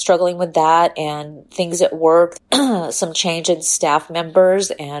hard, struggling with that and things at work, some change in staff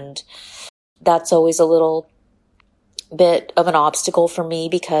members. And that's always a little bit of an obstacle for me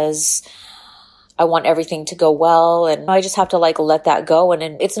because I want everything to go well, and I just have to let that go.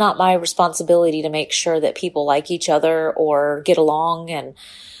 And it's not my responsibility to make sure that people like each other or get along, and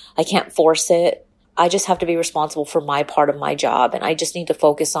I can't force it. I just have to be responsible for my part of my job, and I just need to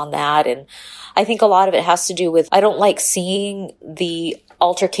focus on that. And I think a lot of it has to do with, I don't like seeing the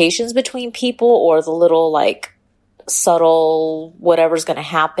altercations between people or the little subtle whatever's going to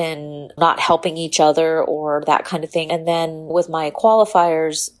happen, not helping each other or that kind of thing. And then with my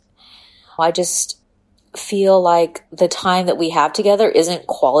qualifiers, I just feel like the time that we have together isn't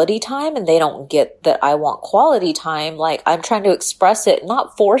quality time, and they don't get that I want quality time. I'm trying to express it,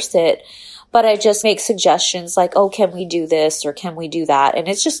 not force it, but I just make suggestions oh, can we do this or can we do that? And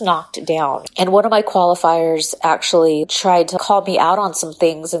it's just knocked down. And one of my qualifiers actually tried to call me out on some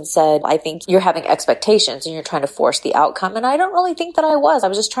things and said, I think you're having expectations and you're trying to force the outcome. And I don't really think that I was. I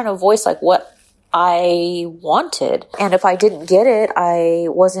was just trying to voice what I wanted. And if I didn't get it, I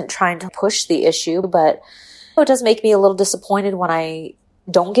wasn't trying to push the issue, but it does make me a little disappointed when I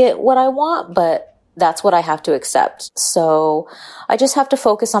don't get what I want, but that's what I have to accept. So I just have to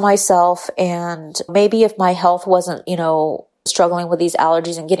focus on myself. And maybe if my health wasn't, struggling with these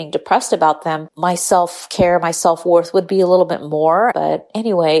allergies and getting depressed about them, my self-care, my self-worth would be a little bit more. But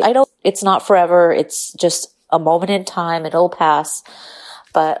anyway, I know it's not forever. It's just a moment in time. It'll pass.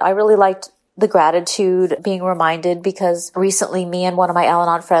 But I really liked the gratitude, being reminded, because recently me and one of my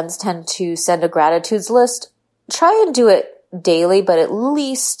Al-Anon friends tend to send a gratitudes list. Try and do it daily, but at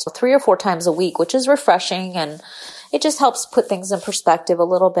least 3 or 4 times a week, which is refreshing, and it just helps put things in perspective a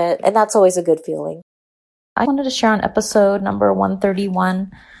little bit, and that's always a good feeling. I wanted to share on episode number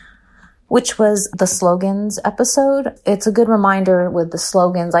 131, which was the slogans episode. It's a good reminder with the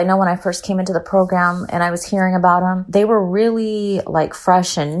slogans. I know when I first came into the program and I was hearing about them, they were really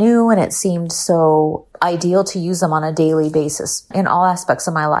fresh and new, and it seemed so ideal to use them on a daily basis in all aspects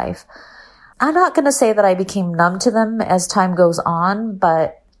of my life. I'm not going to say that I became numb to them as time goes on,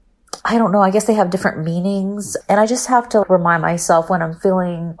 but I don't know. I guess they have different meanings. And I just have to remind myself when I'm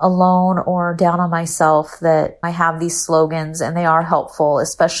feeling alone or down on myself that I have these slogans and they are helpful,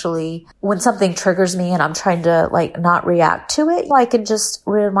 especially when something triggers me and I'm trying to not react to it. I can just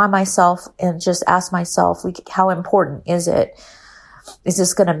remind myself and just ask myself, how important is it? Is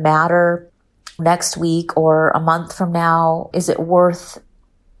this going to matter next week or a month from now? Is it worth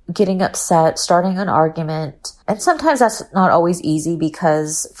getting upset, starting an argument? And sometimes that's not always easy,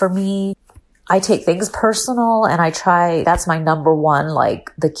 because for me, I take things personal and that's my number one,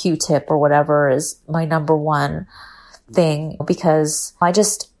 the Q-tip or whatever is my number one thing, because I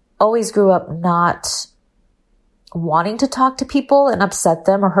just always grew up not wanting to talk to people and upset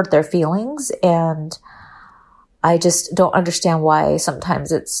them or hurt their feelings. And I just don't understand why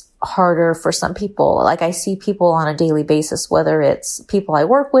sometimes it's harder for some people. I see people on a daily basis, whether it's people I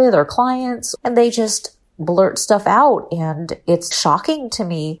work with or clients, and they just blurt stuff out, and it's shocking to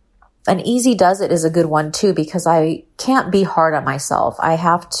me. And easy does it is a good one too, because I can't be hard on myself. I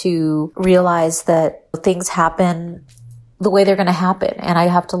have to realize that things happen the way they're going to happen, and I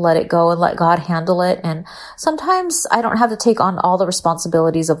have to let it go and let God handle it. And sometimes I don't have to take on all the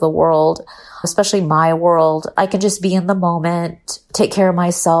responsibilities of the world, especially my world. I can just be in the moment, take care of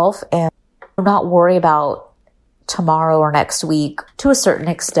myself, and not worry about tomorrow or next week to a certain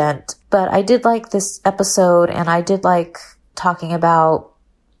extent. But I did like this episode, and I did like talking about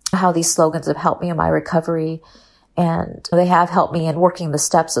how these slogans have helped me in my recovery. And they have helped me in working the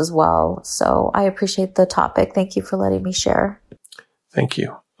steps as well. So I appreciate the topic. Thank you for letting me share. Thank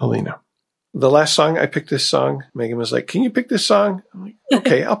you, Alina. The last song, I picked this song. Megan was like, can you pick this song? I'm like,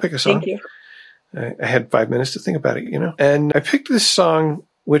 okay, I'll pick a song. Thank you. I had 5 minutes to think about it, And I picked this song,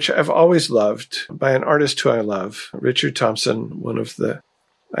 which I've always loved, by an artist who I love, Richard Thompson,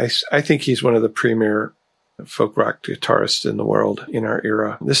 I think he's one of the premier folk rock guitarists in the world in our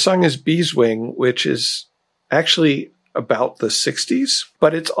era. This song is Bees Wing, which is actually about the 60s,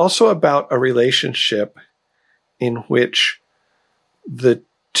 but it's also about a relationship in which the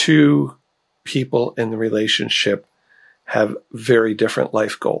two people in the relationship have very different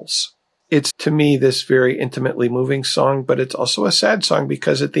life goals. It's, to me, this very intimately moving song, but it's also a sad song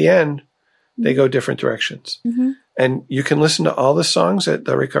because at the end, they go different directions. Mm-hmm. And you can listen to all the songs at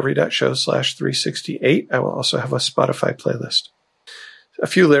therecovery.show/368. I will also have a Spotify playlist. A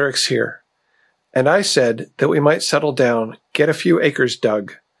few lyrics here. And I said that we might settle down, get a few acres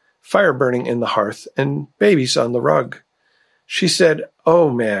dug, fire burning in the hearth, and babies on the rug. She said, oh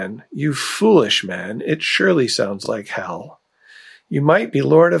man, you foolish man, it surely sounds like hell. You might be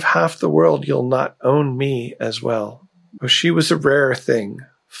lord of half the world, you'll not own me as well. Oh, she was a rare thing,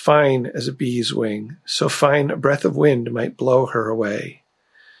 fine as a bee's wing, so fine a breath of wind might blow her away.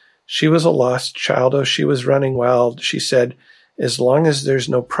 She was a lost child, oh, she was running wild. She said, as long as there's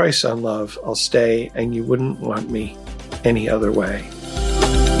no price on love, I'll stay, and you wouldn't want me any other way.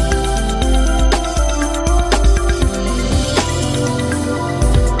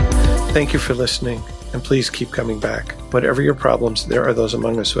 Thank you for listening, and please keep coming back. Whatever your problems, there are those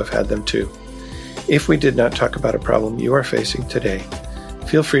among us who have had them too. If we did not talk about a problem you are facing today,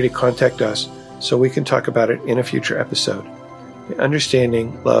 feel free to contact us so we can talk about it in a future episode.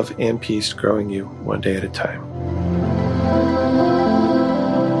 Understanding, love, and peace growing you one day at a time.